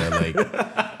down, bro. Like,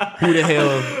 who the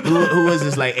hell? Who was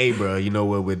this? Like, hey, bro, you know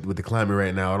what? With the climate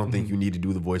right now, I don't think you need to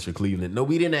do the voice for Cleveland. No,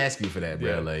 we didn't ask you for that,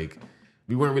 bro. Yeah. Like,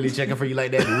 we weren't really checking for you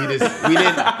like that. But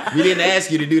we didn't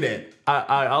ask you to do that.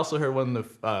 I also heard one of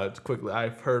the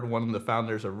I've heard one of the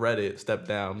founders of Reddit step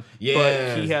down. Yeah.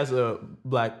 But he has a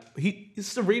black. He's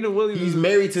Serena Williams. He's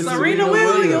married to Serena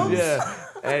Williams. Yeah,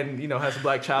 and has a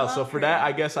black child. So for that,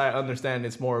 I guess I understand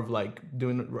it's more of like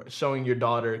showing your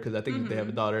daughter, because I think they have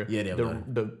a daughter. Yeah, they have a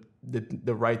daughter.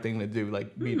 The right thing to do,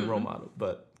 like being a role model.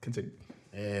 But continue.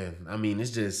 Yeah, I mean,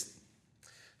 it's just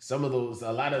a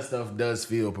lot of stuff does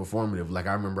feel performative. Like,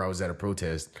 I remember I was at a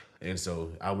protest, and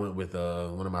so I went with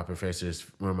one of my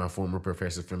former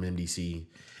professors from MDC,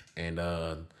 and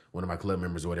one of my club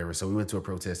members or whatever. So we went to a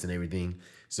protest and everything.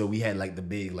 So we had like the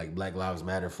big like Black Lives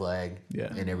Matter flag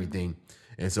and everything.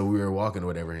 And so we were walking or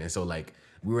whatever. And so like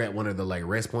we were at one of the like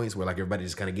rest points where like everybody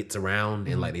just kind of gets around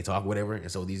and like they talk whatever.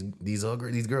 And so these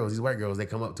white girls, they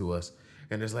come up to us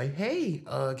and it's like, hey,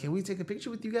 can we take a picture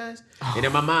with you guys? And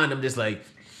in my mind, I'm just like,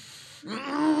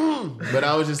 but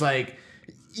I was just like,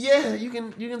 yeah, you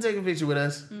can take a picture with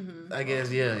us, I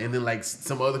guess, yeah. And then like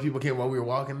some other people came while we were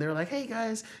walking. They were like, hey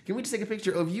guys, can we just take a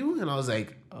picture of you? And I was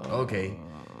like, okay.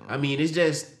 I mean, it's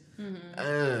just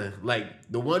like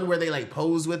the one where they like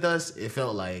posed with us. It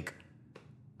felt like,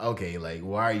 okay, like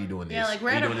why are you doing this? Yeah, like we're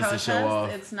Are you at a doing this to protest. show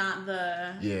off? It's not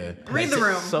the Read the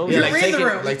room. So Yeah, like read the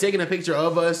room. taking a picture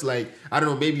of us, like I don't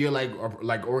know, maybe you're like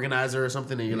organizer or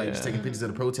something, and you're like just taking pictures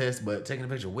of the protest, but taking a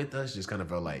picture with us just kind of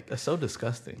felt like That's so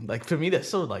disgusting. Like to me, that's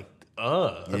so like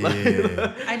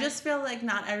yeah. I just feel like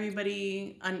not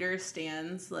everybody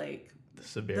understands like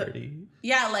severity.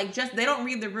 like just they don't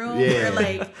read the room, Yeah. or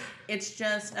like it's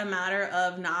just a matter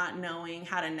of not knowing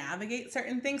how to navigate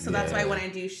certain things. So that's why when I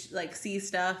do like see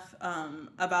stuff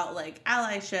about like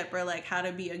allyship or like how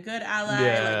to be a good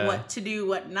ally, like what to do,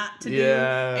 what not to do,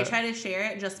 I try to share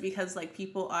it just because like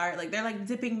people are like they're like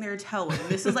dipping their toe in.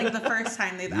 This is like the first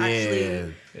time they've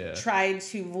actually tried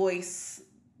to voice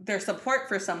their support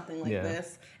for something like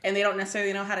this, and they don't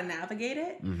necessarily know how to navigate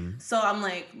it. So I'm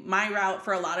like, my route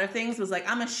for a lot of things was like,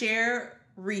 I'm gonna share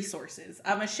resources.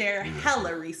 I'm gonna share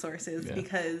hella resources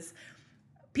because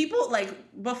people,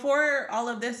 like, before all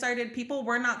of this started, people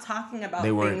were not talking about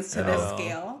things to this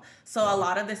scale. So a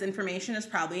lot of this information is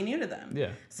probably new to them. Yeah.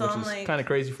 So which I'm is like, kind of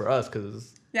crazy for us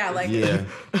because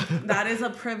that is a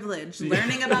privilege.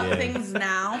 Learning about things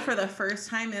now for the first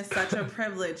time is such a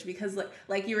privilege because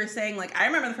like you were saying, like I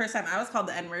remember the first time I was called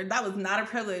the N-word. That was not a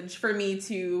privilege for me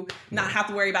to not have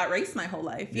to worry about race my whole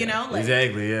life. You know, like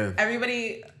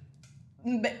everybody.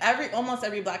 Almost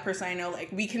every black person I know,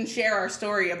 like we can share our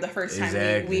story of the first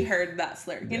time we heard that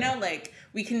slur. You know, like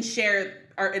we can share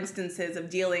our instances of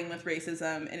dealing with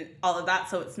racism and all of that.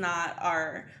 So it's not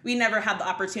we never had the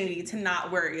opportunity to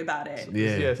not worry about it.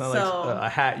 It's not like a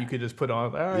hat you could just put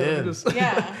on. All right,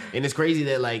 And it's crazy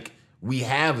that like we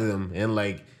have them and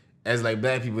like as like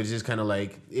black people, it's just kind of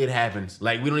like it happens.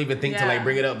 Like we don't even think to like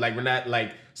bring it up. Like we're not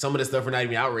like some of the stuff we're not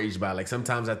even outraged by. Like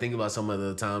sometimes I think about some of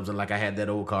the times and like I had that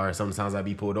old car. Sometimes I'd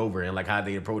be pulled over and like how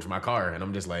they approach my car, and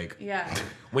I'm just like,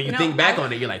 when you think back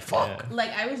on it, you're like, fuck. Like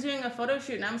I was doing a photo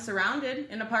shoot and I'm surrounded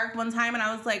in a park one time, and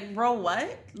I was like, bro,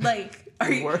 what? Like,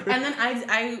 are you? And then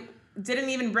I didn't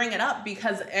even bring it up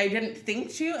because I didn't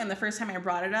think to. And the first time I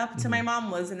brought it up to my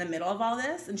mom was in the middle of all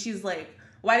this, and she's like,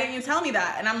 why didn't you tell me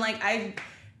that? And I'm like,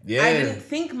 Yeah. I didn't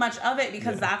think much of it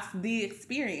because that's the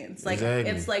experience. Like,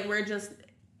 Exactly. it's like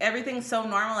everything's so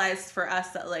normalized for us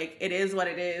that like it is what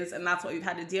it is, and that's what we've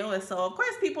had to deal with. So of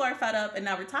course people are fed up, and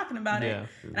now we're talking about it.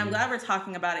 And I'm glad we're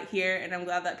talking about it here, and I'm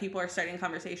glad that people are starting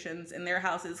conversations in their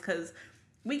houses because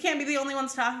we can't be the only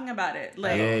ones talking about it.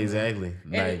 Like, Yeah, exactly.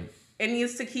 it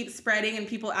needs to keep spreading and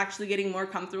people actually getting more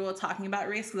comfortable with talking about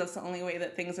race because that's the only way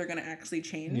that things are going to actually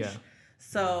change. Yeah.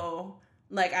 So,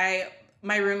 like,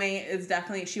 my roommate is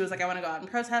definitely, she was like, I want to go out and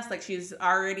protest. Like, she's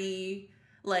already,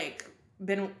 like,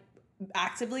 been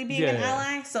actively being an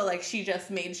ally. So, like, she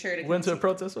just made sure to went to a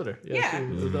protest with her. Yeah. It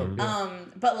was dope.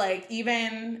 But, like,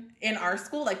 even in our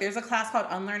school, like, there's a class called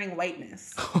Unlearning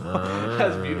Whiteness.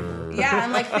 That's beautiful. Yeah,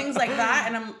 and, like, things like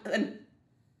that. And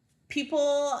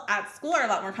people at school are a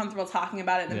lot more comfortable talking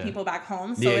about it than people back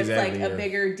home. So it's like a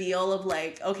bigger deal of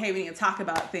like, okay, we need to talk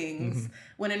about things.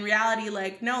 When in reality,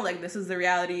 like, no, like this is the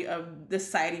reality of the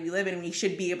society we live in. We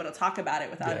should be able to talk about it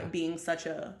without it being such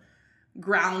a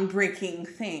groundbreaking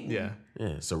thing. Yeah.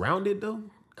 Yeah. Surrounded though?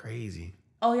 Crazy.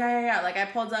 Oh, yeah. Like I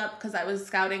pulled up because I was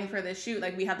scouting for this shoot.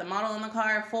 Like we had the model in the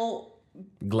car, full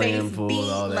Glam face full, beat,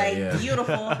 all that, like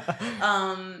beautiful.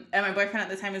 And my boyfriend at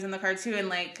the time was in the car too, and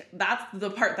like that's the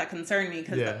part that concerned me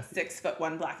because the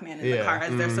 6'1" black man in the car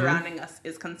as they're surrounding us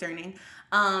is concerning.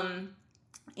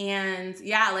 And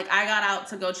yeah, like I got out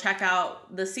to go check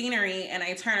out the scenery, and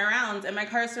I turn around and my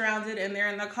car's surrounded, and they're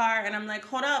in the car, and I'm like,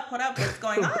 hold up, what's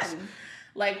going on?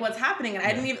 Like, what's happening? And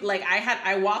I didn't even like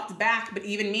I walked back, but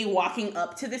even me walking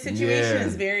up to the situation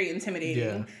is very intimidating.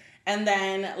 Yeah. And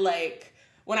then like.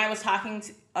 When I was talking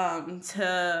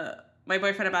to my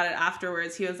boyfriend about it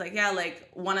afterwards, he was like, yeah, like,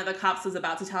 one of the cops was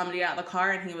about to tell him to get out of the car,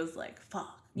 and he was like,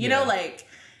 fuck. You know, like,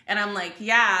 and I'm like,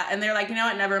 yeah. And they're like, you know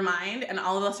what, never mind. And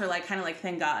all of us are like, kind of like,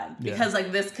 thank God. Because,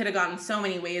 like, this could have gone so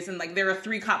many ways. And, like, there were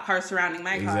 3 cop cars surrounding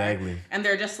my car. Exactly. And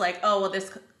they're just like, oh, well,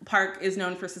 this park is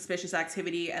known for suspicious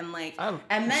activity. And, like,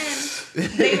 and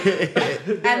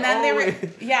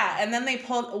then they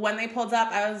pulled, when they pulled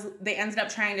up, they ended up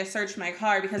trying to search my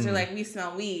car because they're like, we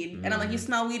smell weed. And I'm like, you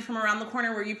smell weed from around the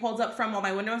corner where you pulled up from while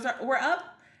my windows were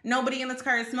up? Nobody in this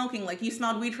car is smoking. Like, you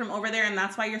smelled weed from over there, and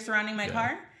that's why you're surrounding my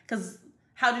car? Because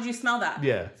how did you smell that?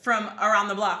 Yeah. From around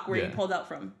the block where you pulled up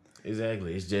from?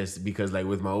 Exactly. It's just because, like,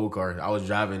 with my old car, I was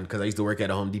driving because I used to work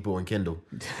at a Home Depot in Kendall.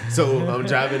 So I'm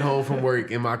driving home from work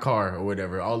in my car or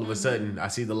whatever. All of a sudden, I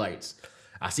see the lights.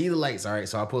 All right,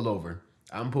 so I pull over.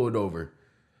 I'm pulled over.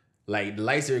 Like, the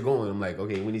lights are going. I'm like,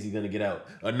 okay, when is he going to get out?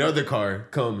 Another car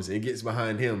comes and gets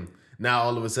behind him. Now,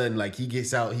 all of a sudden, like, he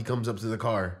gets out. He comes up to the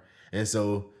car. And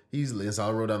so I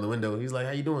roll down the window. He's like,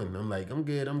 how you doing? I'm like, I'm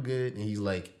good. And he's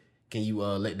like, can you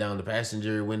let down the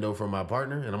passenger window for my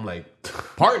partner? And I'm like,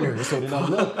 partner? So then I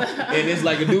look, and it's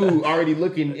like a dude already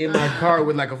looking in my car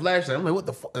with like a flashlight. I'm like, what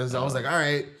the fuck? So I was like, all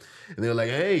right. And they're like,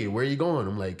 hey, where are you going?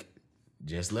 I'm like,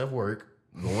 just left work,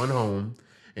 going home.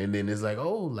 And then it's like,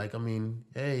 oh, like, I mean,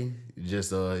 hey,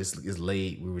 just it's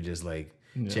late. We were just like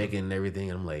checking everything.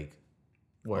 And I'm like,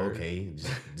 Word. Okay,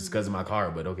 just because of my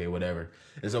car, but okay, whatever.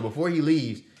 And so before he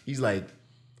leaves, he's like,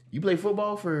 you play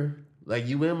football for like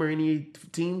UM or any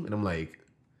team? And I'm like,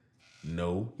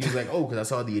 no. He's like, oh, because I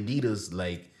saw the Adidas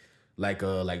like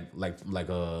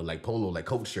polo, like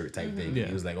coach shirt type thing. Yeah.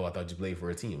 He was like, oh, I thought you played for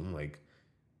a team. I'm like,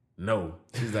 no.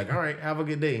 He's like, all right, have a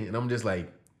good day. And I'm just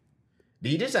like, did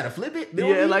he just try to flip it?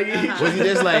 Yeah, like was he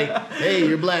just like, hey,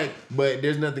 you're black, but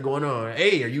there's nothing going on?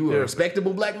 Hey, are you a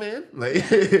respectable black man? Like,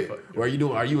 or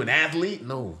are you an athlete?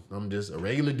 No, I'm just a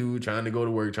regular dude trying to go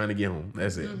to work, trying to get home.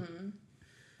 That's it.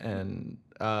 And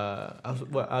I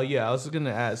was gonna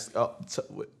ask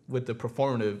with the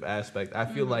performative aspect. I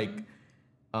feel like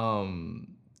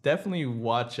definitely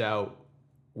watch out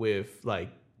with like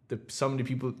some of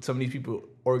these people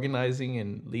organizing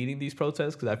and leading these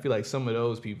protests, because I feel like some of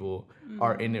those people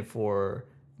are in it for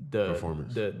the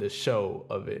performance, the show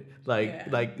of it. Like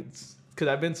because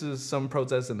I've been to some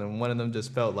protests, and then one of them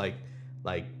just felt like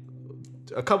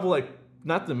a couple, like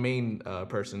not the main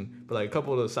person, but like a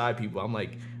couple of the side people. I'm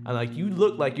like, you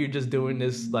look like you're just doing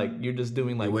this, like you're just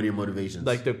doing like, what are your motivations?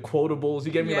 Like the quotables,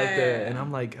 you get me, and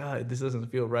I'm like, this doesn't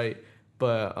feel right.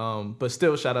 But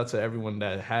still, shout out to everyone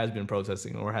that has been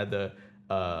protesting or had the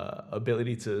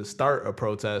ability to start a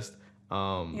protest.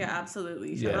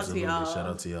 Absolutely. Shout out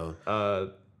to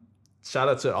y'all. Shout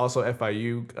out to also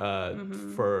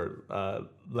FIU for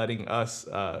letting us,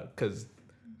 because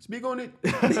speak on it.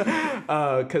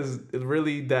 Because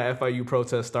really that FIU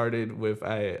protest started with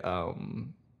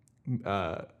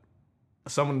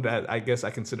someone that I guess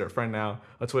I consider a friend now,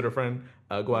 a Twitter friend,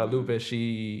 Guadalupe.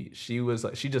 She was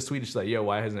like, she just tweeted, she's like, yo,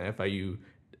 why hasn't FIU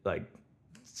like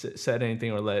said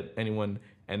anything or let anyone?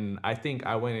 And I think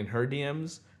I went in her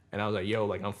DMs and I was like, yo,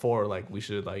 like I'm for, like we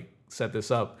should like set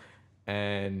this up,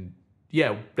 and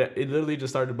yeah, it literally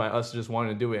just started by us just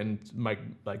wanting to do it, and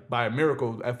like by a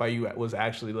miracle, FIU was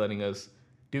actually letting us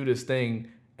do this thing.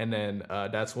 And then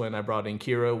that's when I brought in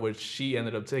Kira, which she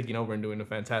ended up taking over and doing a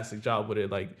fantastic job with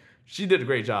it. Like she did a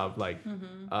great job. Like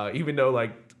even though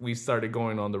like we started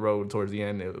going on the road towards the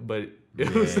end, but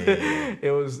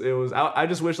it was. I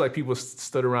just wish like people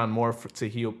stood around more to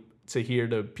hear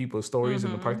the people's stories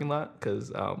in the parking lot, because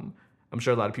I'm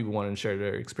sure a lot of people wanted to share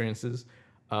their experiences.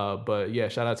 But yeah,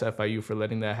 shout out to FIU for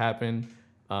letting that happen.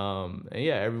 And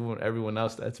yeah, everyone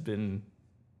else that's been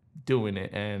doing it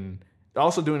and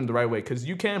also doing it the right way, because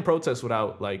you can protest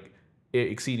without like it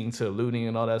exceeding to looting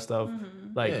and all that stuff.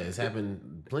 Like it's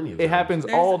happened plenty of it times. happens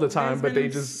all the time, but been they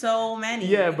just so many.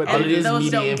 Yeah, but and it is those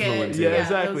media don't influence. get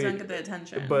Exactly. Those don't get the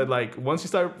attention. But like once you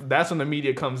start, that's when the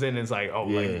media comes in and it's like, oh,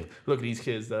 Yeah. like look at these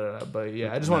kids. But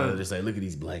yeah, I just No, want to just like, look at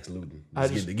these blacks looting. I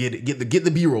Just get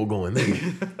the B-roll going.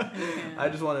 I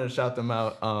just wanted to shout them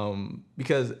out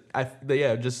because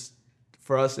just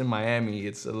for us in Miami,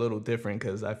 it's a little different,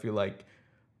 because I feel like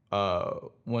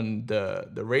when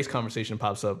the race conversation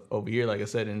pops up over here, like I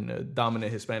said, in the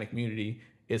dominant Hispanic community,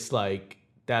 it's like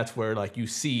that's where like you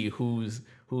see who's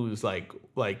like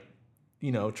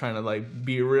you know, trying to like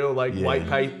be real like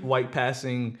white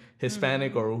passing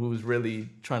Hispanic, or who's really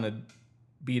trying to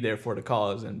be there for the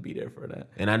cause and be there for that.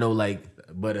 And I know, like,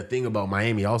 but a thing about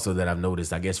Miami also that I've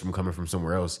noticed, I guess from coming from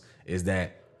somewhere else, is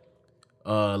that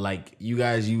like you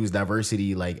guys use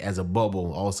diversity like as a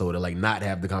bubble also to like not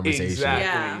have the conversation. Exactly.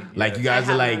 Yeah. Like you guys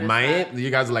I are have like noticed Miami. that.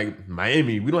 You guys are like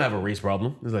Miami. We don't have a race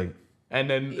problem. It's like And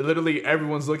then literally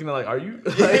everyone's looking at like, are you?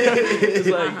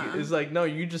 It's like no,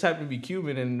 you just happen to be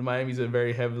Cuban, and Miami's a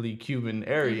very heavily Cuban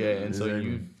area, and so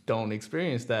you don't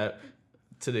experience that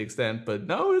to the extent. But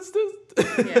no, it's just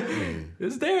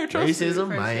it's there. Trust me.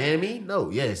 racism, Miami.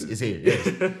 No, yes, it's here. Yes.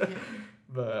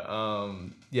 But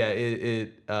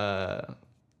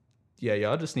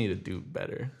y'all just need to do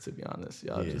better, to be honest.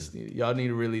 Y'all need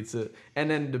to really and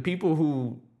then the people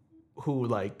who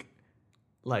like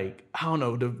I don't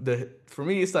know, the for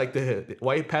me it's like the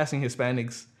white passing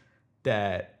Hispanics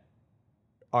that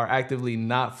are actively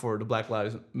not for the Black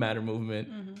Lives Matter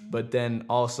movement, but then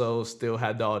also still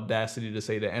had the audacity to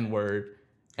say the N-word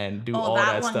and do all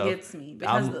that stuff. That one gets me,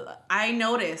 because I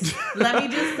noticed. Let me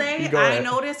just say, Go I ahead.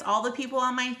 noticed all the people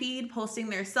on my feed posting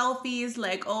their selfies,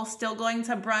 like, oh, still going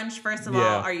to brunch. First of all,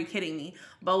 Yeah. are you kidding me?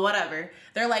 But whatever.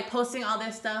 They're like posting all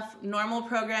this stuff, normal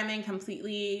programming,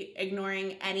 completely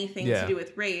ignoring anything Yeah. to do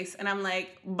with race. And I'm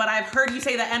like, but I've heard you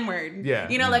say the N-word. Yeah.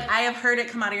 You know, like I have heard it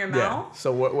come out of your Yeah. mouth.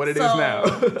 So what it is So, now?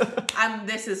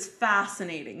 This is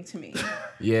fascinating to me.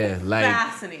 Yeah, like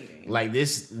Fascinating. like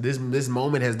this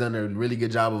moment has done a really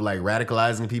good job of like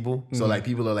radicalizing people. So like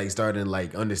people are like starting to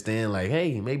like understand like,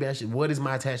 hey, maybe I should. What is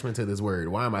my attachment to this word?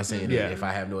 Why am I saying Yeah. it if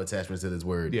I have no attachment to this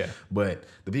word? Yeah. But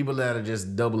the people that are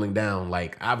just doubling down,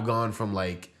 like I've gone from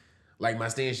like my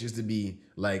stance used to be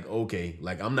like, okay,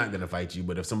 like I'm not gonna fight you,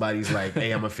 but if somebody's like,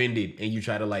 hey, I'm offended, and you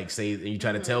try to like say, and you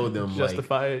try to tell them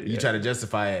Justify like, it, you yeah. try to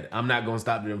justify it, I'm not gonna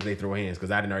stop them if they throw hands,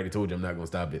 because I didn't already told you I'm not gonna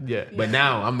stop it. Yeah. But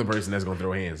now I'm the person that's gonna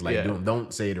throw hands. Like, Yeah.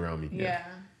 don't say it around me. Yeah.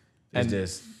 It's And-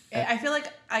 just I feel like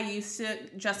I used to,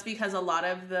 just because a lot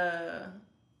of the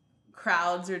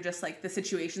crowds or just like the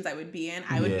situations I would be in,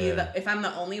 I would be Yeah. if I'm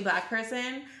the only Black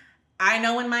person, I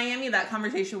know in Miami that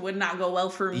conversation would not go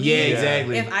well for me. Yeah,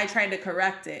 exactly. If I tried to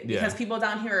correct it, because Yeah. people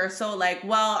down here are so like,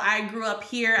 well, I grew up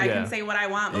here, I Yeah. can say what I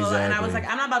want, blah, blah, blah. And I was Exactly.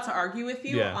 like, I'm not about to argue with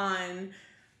you Yeah.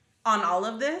 on all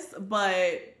of this,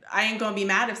 but I ain't gonna be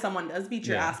mad if someone does beat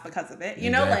your Yeah. ass because of it.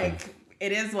 You know, Exactly. like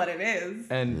it is what it is.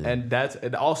 And that's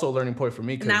also a learning point for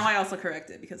me. Now I also correct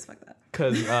it because fuck that.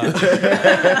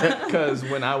 Because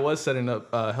when I was setting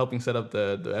up, helping set up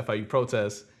the FIU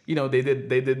protests, you know, they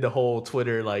did the whole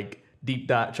Twitter like deep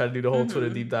dive, try to do the whole Twitter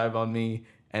deep dive on me,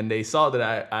 and they saw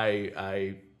that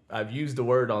I've used the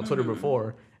word on Twitter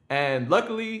before, and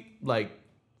luckily, like,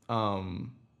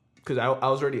 because I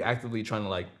was already actively trying to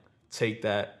like take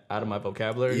that out of my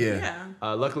vocabulary. Yeah.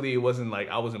 Luckily, it wasn't like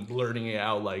I wasn't blurting it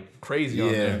out like crazy on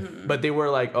Yeah. there. But they were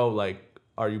like, "Oh, like,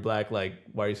 are you Black? Like,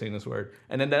 why are you saying this word?"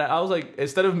 And then I was like,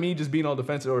 instead of me just being all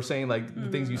defensive or saying like the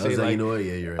things you I say, was like, like, you know what?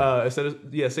 Yeah, you're right. instead of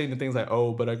saying the things like,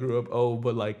 "Oh, but I grew up," "Oh,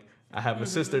 but like I have a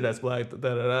sister that's Black," da,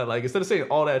 da, da. Like instead of saying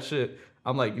all that shit,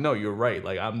 I'm like, no, you're right.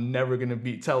 Like I'm never gonna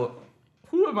tell.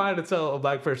 Who am I to tell a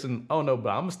Black person? Oh no,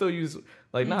 but I'm gonna still use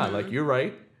like nah. Like you're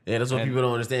right. Yeah, that's what And- people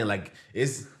don't understand. Like,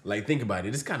 it's like, think about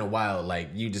it. It's kind of wild. Like,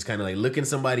 you just kind of like looking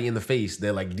somebody in the face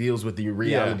that like deals with the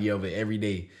reality of it every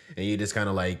day, and you're just kind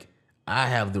of like, I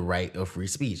have the right of free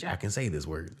speech. I can say this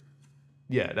word.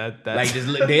 Yeah, that's Like, just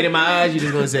look dead in my eyes, you're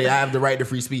just going to say, I have the right to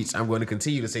free speech. I'm going to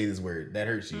continue to say this word. That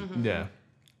hurts you. yeah.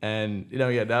 And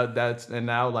that's and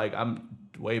now like I'm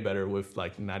way better with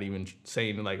like not even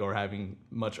saying like or having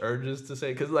much urges to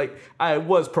say, because like I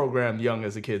was programmed young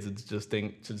as a kid to just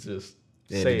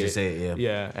say it,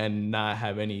 yeah, and not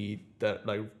have any that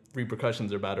like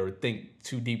repercussions about it or think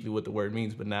too deeply what the word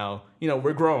means. But now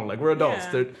we're grown, like we're adults.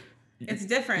 Yeah. It's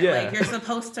different. Yeah. Like, you're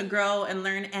supposed to grow and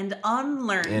learn and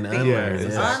unlearn things.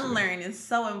 exactly. Unlearn is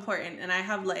so important. And I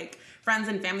have like friends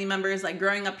and family members, like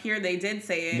growing up here, they did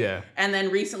say it. Yeah. And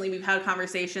then recently we've had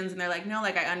conversations and they're like, no,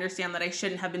 like I understand that I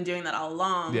shouldn't have been doing that all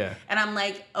along. Yeah. And I'm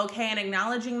like, okay, and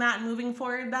acknowledging that and moving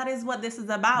forward, that is what this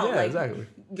is about. Yeah, like, exactly.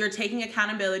 You're taking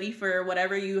accountability for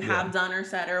whatever you have done or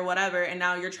said or whatever, and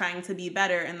now you're trying to be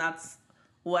better, and that's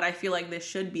what I feel like this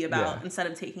should be about, Yeah. instead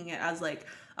of taking it as like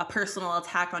a personal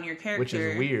attack on your character. Which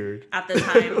is weird. At the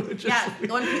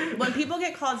time. When people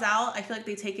get calls out, I feel like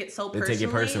they take it so personally. take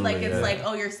it personally, Like, it's yeah. like,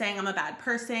 oh, you're saying I'm a bad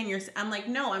person. I'm like,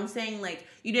 no, I'm saying like,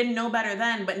 you didn't know better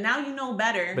then, but now you know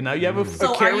better. But now you have a So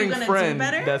are you caring gonna do friend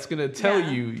better? that's gonna tell Yeah.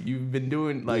 you've been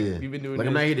doing like Yeah. you've been doing Like,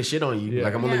 I'm this. not here to shit on you. Yeah.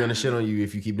 Like, I'm only Yeah. going to shit on you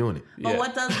if you keep doing it. But Yeah.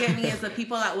 what does get me is the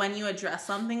people that when you address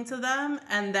something to them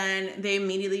and then they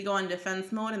immediately go in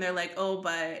defense mode and they're like, oh,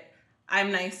 but I'm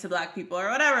nice to black people or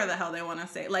whatever the hell they want to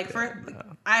say. Like,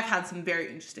 I've had some very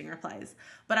interesting replies,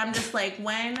 but I'm just like,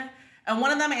 and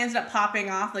one of them I ended up popping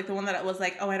off, like the one that was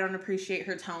like, oh, I don't appreciate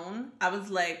her tone. I was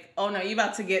like, oh no, you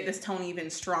about to get this tone even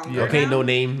stronger. Okay, now. no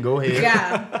name. Go ahead.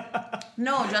 Yeah.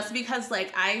 No, just because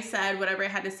like I said whatever I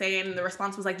had to say and the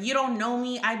response was like, you don't know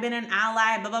me, I've been an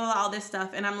ally, blah, blah, blah, all this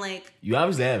stuff. And I'm like, You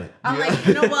obviously haven't. I'm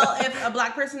like, well, if a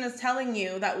black person is telling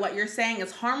you that what you're saying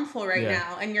is harmful right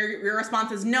now, and your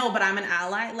response is no, but I'm an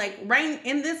ally, like right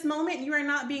in this moment, you are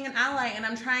not being an ally, and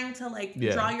I'm trying to like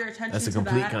draw your attention That's a to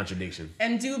complete that contradiction.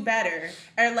 and do better.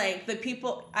 Or like the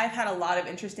people, I've had a lot of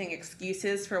interesting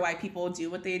excuses for why people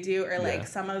do what they do, or like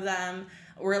some of them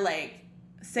were like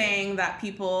saying that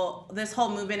this whole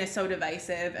movement is so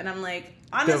divisive, and I'm like,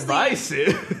 honestly,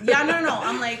 divisive. yeah, no.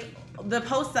 I'm like, the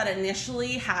post that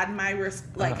initially had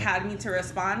had me to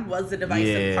respond was the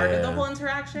divisive part of the whole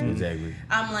interaction. Exactly.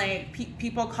 I'm like,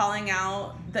 people calling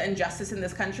out the injustice in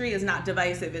this country is not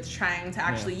divisive. It's trying to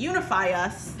actually unify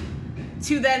us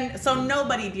so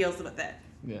nobody deals with it.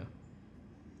 Yeah.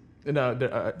 No,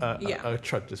 a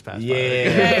truck just passed by.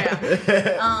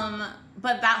 Yeah.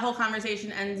 But that whole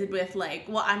conversation ended with like,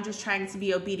 well, I'm just trying to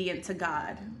be obedient to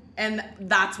God. And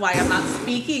that's why I'm not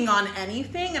speaking on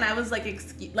anything. And I was like,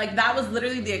 that was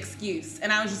literally the excuse.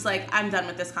 And I was just like, I'm done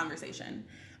with this conversation.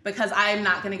 Because I'm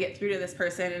not going to get through to this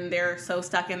person. And they're so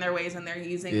stuck in their ways and they're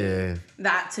using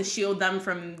that to shield them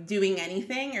from doing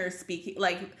anything or speaking.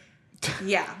 Like,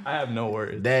 yeah. I have no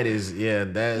words. That's...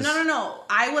 No.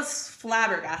 I was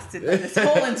flabbergasted by this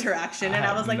whole interaction. And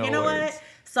I was like, no you know words. what?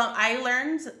 So I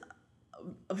learned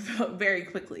very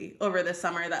quickly over the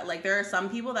summer that like there are some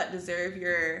people that deserve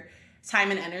your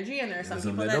time and energy, and there are some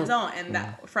people that don't. And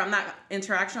that from that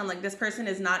interaction, I'm like, this person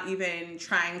is not even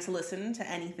trying to listen to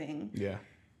anything. Yeah.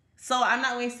 So I'm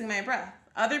not wasting my breath.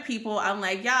 Other people, I'm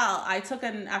like, yeah, I took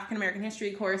an African American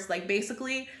history course. Like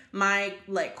basically my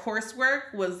like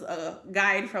coursework was a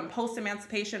guide from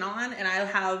post-emancipation on, and I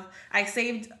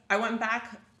went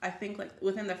back, I think like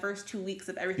within the first 2 weeks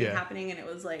of everything happening, and it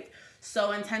was like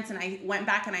so intense, and I went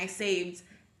back and I saved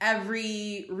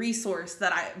every resource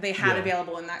that they had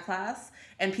available in that class.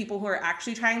 And people who are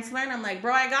actually trying to learn, I'm like,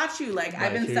 bro, I got you. Like,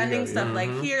 I've been sending stuff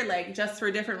like here, like just for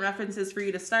different references for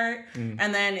you to start. And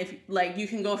then if like you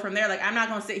can go from there, like I'm not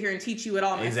gonna sit here and teach you it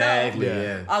all myself. Exactly.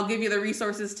 Yeah. I'll give you the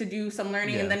resources to do some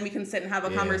learning, and then we can sit and have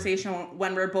a conversation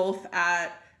when we're both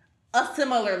at a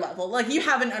similar level. Like you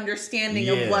have an understanding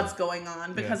of what's going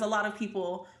on, because a lot of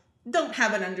people don't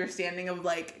have an understanding of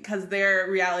like, because their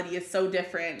reality is so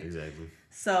different. Exactly.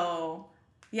 So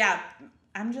yeah,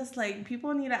 I'm just like,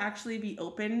 people need to actually be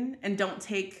open and don't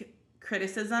take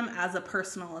criticism as a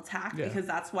personal attack, because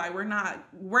that's why we're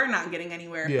not getting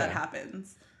anywhere if that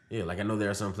happens. Yeah, like I know there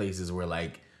are some places where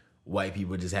like white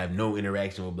people just have no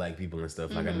interaction with black people and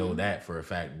stuff. Like I know that for a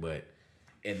fact, but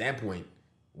at that point,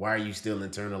 why are you still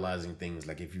internalizing things?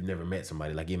 Like if you've never met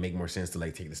somebody, like it make more sense to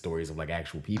like take the stories of like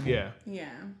actual people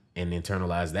and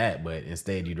internalize that, but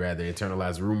instead you'd rather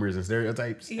internalize rumors and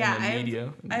stereotypes.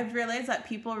 Media. I've realized that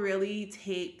people really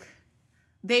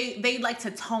they like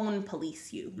to tone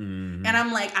police you. And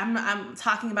I'm like, I'm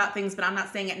talking about things, but I'm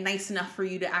not saying it nice enough for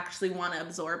you to actually want to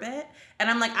absorb it. And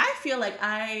I'm like, I feel like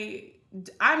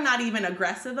I'm not even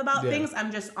aggressive about things.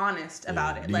 I'm just honest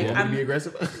about it. Do like you want me to be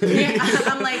aggressive?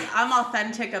 I'm like, I'm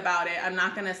authentic about it. I'm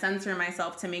not going to censor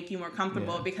myself to make you more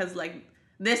comfortable, because like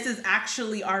this is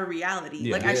actually our reality.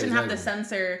 Yeah. Like, I shouldn't have to exactly.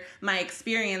 censor my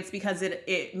experience because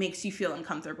it makes you feel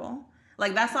uncomfortable.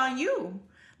 Like, that's on you.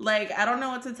 Like, I don't know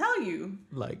what to tell you.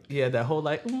 Like, yeah, that whole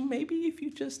like, maybe if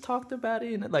you just talked about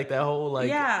it, and like that whole like,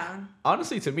 Yeah.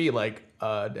 honestly, to me, like,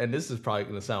 and this is probably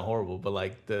gonna sound horrible, but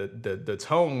like the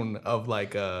tone of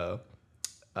like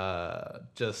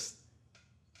just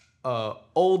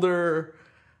older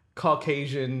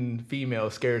Caucasian female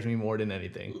scares me more than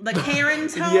anything. The Karen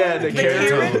tone. Yeah, the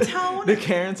Karen tone. The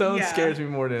Karen tone Yeah. scares me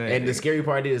more than anything. And the scary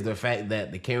part is the fact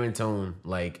that the Karen tone,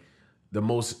 like, the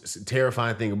most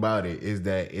terrifying thing about it is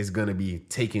that it's gonna be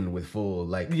taken with full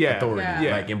authority,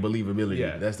 Yeah. like, and believability.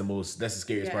 Yeah. That's the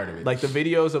scariest part of it. like the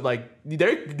videos of like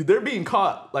they're being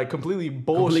caught like completely bullshitting,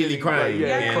 Completely crying. like,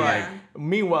 Yeah. crying.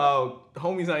 Meanwhile,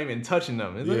 homie's not even touching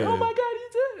them. It's like, Yeah. oh my god,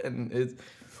 he's dead, and it's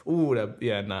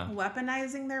nah,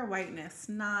 Weaponizing their whiteness,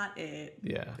 not it.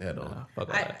 yeah, At all. nah, fuck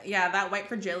all that. That white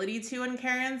fragility too in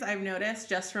Karens, I've noticed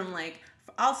just from like,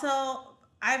 also,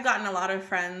 I've gotten a lot of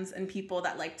friends and people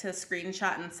that like to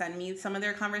screenshot and send me some of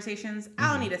their conversations.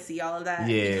 I don't need to see all of that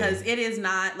Yeah. because it is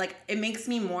not like, it makes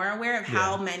me more aware of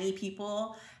how many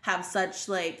people have such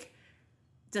like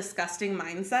disgusting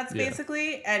mindsets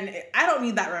basically, and I don't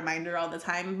need that reminder all the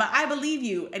time, but I believe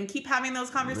you and keep having those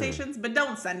conversations, but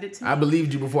don't send it to me. I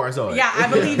believed you before I saw it. Yeah, I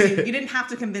believe you. You didn't have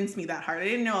to convince me that hard. I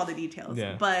didn't know all the details.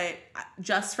 Yeah. But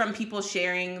just from people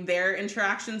sharing their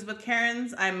interactions with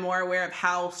Karens, I'm more aware of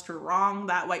how strong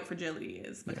that white fragility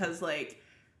is. Because, like,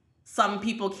 some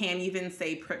people can't even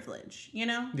say privilege, you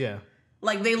know? Yeah,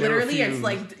 Like, they literally, it's refuse.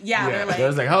 like, Yeah. they're like, So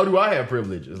it's like, how do I have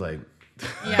privilege? It's like,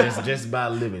 yeah. just by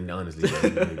living, honestly.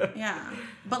 Yeah.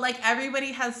 But like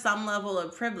everybody has some level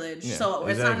of privilege. Yeah, so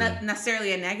it's not exactly.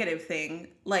 necessarily a negative thing.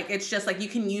 Like it's just like you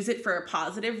can use it for a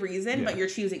positive reason, but Yeah. you're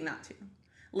choosing not to.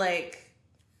 Like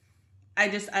I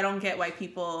don't get why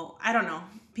people, I don't know.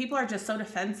 People are just so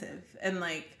defensive and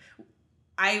like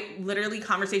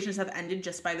conversations have ended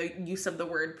just by the use of the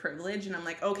word privilege and I'm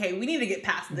like, okay, we need to get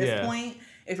past this point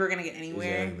if we're going to get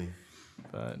anywhere. Exactly.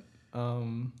 but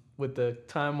with the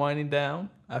time winding down,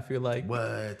 I feel like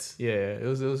What? yeah, it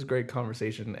was a great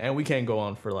conversation, and we can't go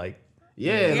on for like.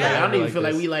 Yeah, like, Yeah. I don't even Like feel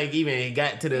like this. we like even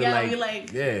got to the Yeah, like. we,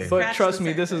 like- yeah. But Scratch trust the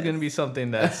me, this is surface. going to be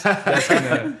something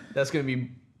that's gonna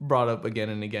be brought up again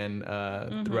and again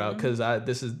throughout, because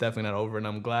this is definitely not over, and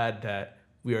I'm glad that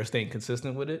we are staying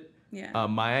consistent with it. Yeah.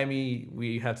 Miami,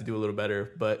 we have to do a little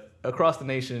better, but across the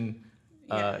nation,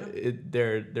 Yeah.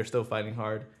 they're still fighting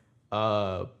hard.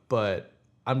 But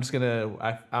I'm just gonna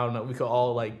I don't know. We could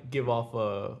all like give off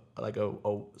a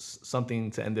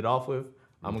something to end it off with.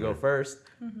 I'm gonna go first.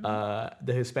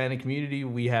 The Hispanic community,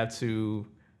 we have to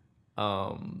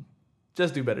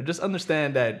just do better. Just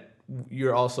understand that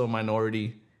you're also a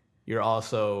minority. You're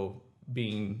also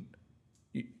being.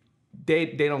 They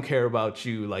don't care about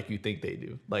you like you think they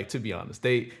do. Like, to be honest,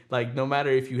 they like, no matter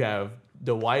if you have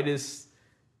the whitest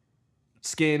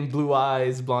skin, blue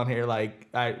eyes, blonde hair, like,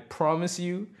 I promise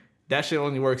you that shit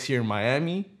only works here in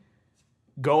Miami.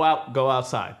 Go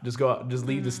outside. Just go out, just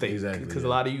leave the state. Exactly, Because yeah.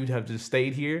 a lot of you have just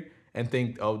stayed here and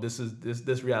think, oh, this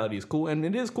reality is cool. And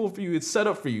it is cool for you. It's set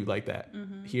up for you like that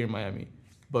here in Miami.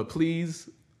 But please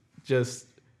just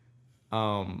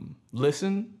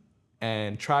listen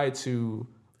and try to,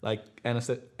 like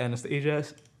Anastasia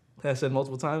has said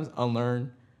multiple times,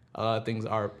 unlearn things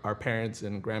our parents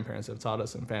and grandparents have taught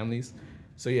us and families.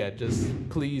 So yeah, just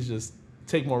please just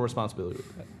take more responsibility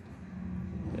with that.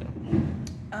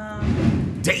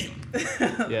 Damn.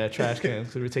 Yeah, trash cans,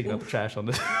 because we're taking out the trash on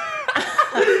this.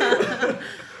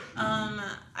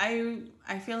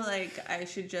 I feel like I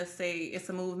should just say it's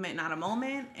a movement, not a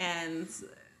moment, and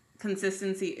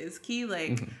consistency is key.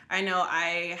 Like, I know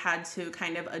I had to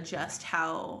kind of adjust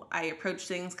how I approach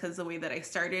things because the way that I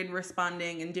started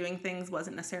responding and doing things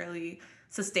wasn't necessarily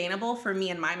sustainable for me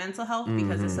and my mental health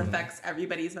because this affects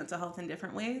everybody's mental health in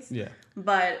different ways. Yeah.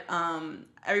 But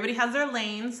everybody has their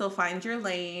lane, so find your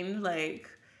lane, like,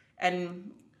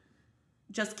 and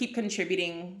just keep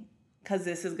contributing because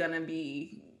this is gonna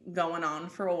be going on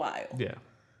for a while. Yeah.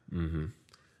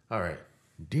 All right.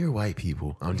 Dear white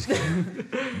people. I'm just kidding.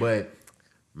 But,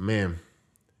 man,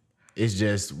 it's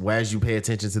just, as you pay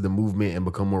attention to the movement and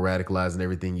become more radicalized and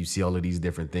everything, you see all of these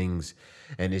different things.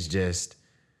 And it's just,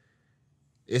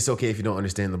 it's okay if you don't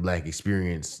understand the Black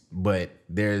experience, but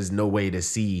there's no way to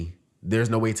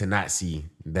not see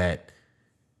that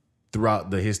throughout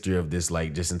the history of this,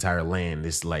 like, this entire land,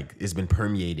 this, like, it's been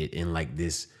permeated in, like,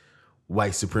 this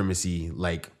white supremacy,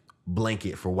 like,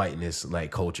 blanket for whiteness,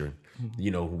 like, culture.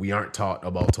 You know, we aren't taught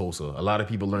about Tulsa. A lot of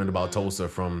people learned about Tulsa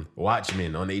from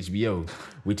Watchmen on HBO,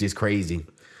 which is crazy.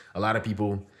 A lot of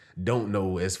people don't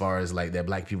know as far as like that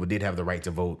black people did have the right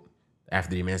to vote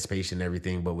after the emancipation and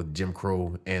everything, but with Jim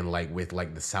Crow and like with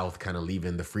like the South kind of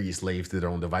leaving the free slaves to their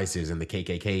own devices and the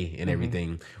KKK and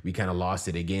everything, we kind of lost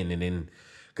it again. And then,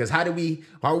 because how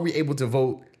were we able to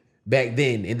vote back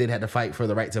then and then had to fight for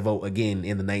the right to vote again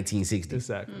in the 1960s?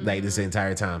 Exactly. Like this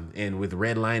entire time. And with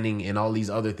redlining and all these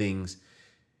other things,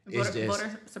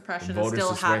 Voter suppression voter is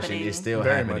still suppression happening. is still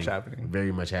Very happening. much happening.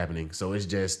 Very much happening. So it's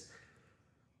just,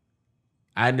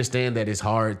 I understand that it's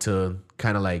hard to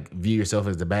kind of like view yourself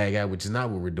as the bad guy, which is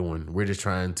not what we're doing. We're just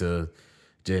trying to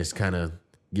just kind of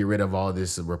get rid of all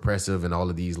this repressive and all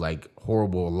of these like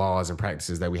horrible laws and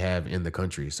practices that we have in the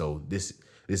country. So this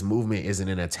movement isn't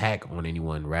an attack on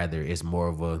anyone. Rather, it's more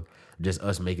of a just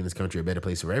us making this country a better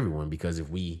place for everyone. Because if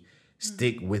we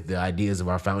stick with the ideas of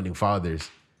our founding fathers,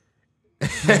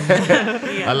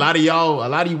 a lot of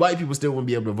you white people still won't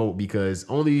be able to vote because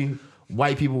only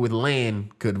white people with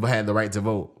land could have the right to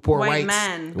vote. Poor White whites,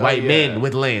 men. white men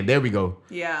with land. There we go.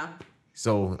 Yeah.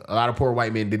 So a lot of poor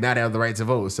white men did not have the right to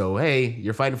vote. So hey,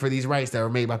 you're fighting for these rights that were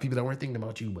made by people that weren't thinking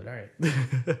about you. But all right.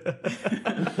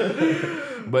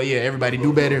 But yeah, everybody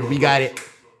do better. We got it.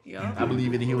 Yeah. I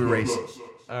believe in the human race.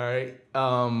 All right.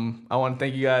 I want to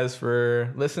thank you guys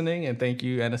for listening, and thank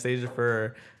you, Anastasia,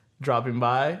 for dropping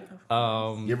by.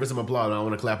 Give her some applause. I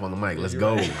want to clap on the mic. Let's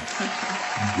go.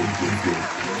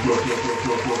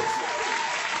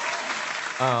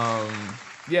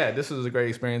 Yeah, this was a great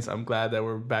experience. I'm glad that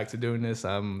we're back to doing this.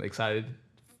 I'm excited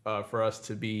for us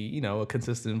to be, a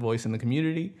consistent voice in the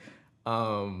community.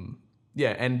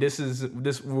 Yeah, and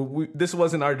this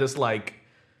wasn't our just like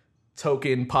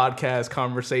token podcast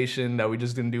conversation that we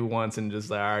just didn't do once and just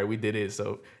like, all right, we did it.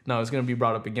 So no, it's gonna be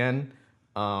brought up again.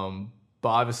 But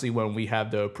obviously when we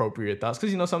have the appropriate thoughts,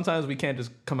 because sometimes we can't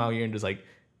just come out here and just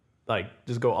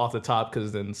just go off the top,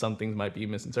 because then some things might be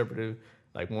misinterpreted.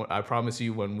 Like I promise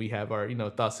you, when we have our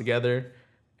thoughts together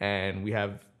and we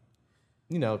have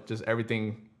just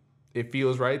everything, it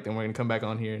feels right, then we're gonna come back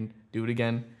on here and do it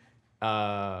again.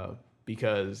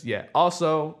 Because yeah,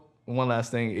 also one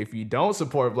last thing, if you don't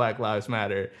support Black Lives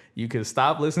Matter, you can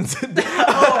stop listening to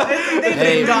They've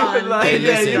been gone. Hey,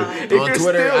 listen. If On you're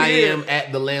Twitter, still I here- am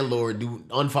at the landlord. Do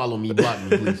unfollow me, block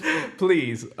me, please.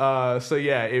 Please. So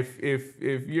yeah, if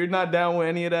you're not down with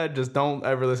any of that, just don't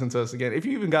ever listen to us again. If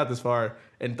you even got this far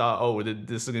and thought, oh,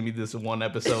 this is gonna be this one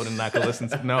episode and not gonna listen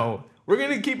to, no, we're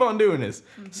gonna keep on doing this.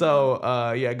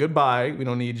 So yeah, goodbye. We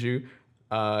don't need you.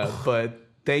 But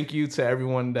thank you to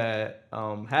everyone that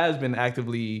has been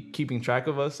actively keeping track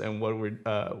of us and what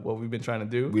we've been trying to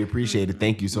do. We appreciate it.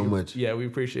 Thank you so much. Yeah, we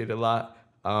appreciate it a lot.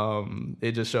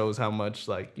 It just shows how much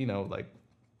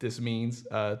this means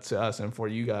to us and for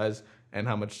you guys, and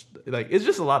how much it's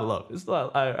just a lot of love. It's a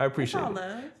lot. I appreciate all it.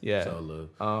 love. Yeah. It's all love.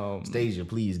 Stasia,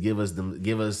 please give us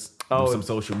some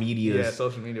social medias. Yeah,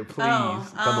 social media, please.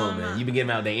 Come on, man. You've been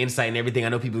giving out the insight and everything. I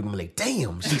know people are gonna be like,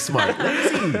 "Damn, she's smart."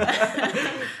 Let me see.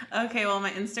 Okay, well,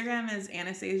 my Instagram is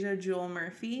Anastasia Jewel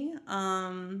Murphy.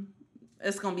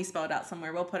 It's gonna be spelled out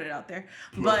somewhere. We'll put it out there.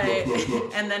 But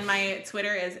and then my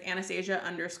Twitter is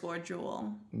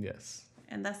Anastasia_Jewel. Yes.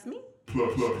 And that's me.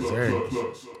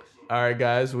 All right,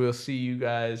 guys. We'll see you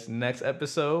guys next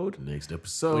episode. Next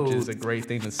episode, Which is a great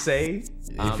thing to say.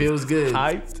 It feels good.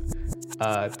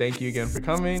 Hyped. Thank you again for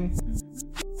coming.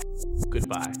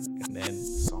 Goodbye. And then the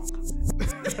song comes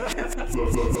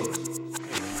in.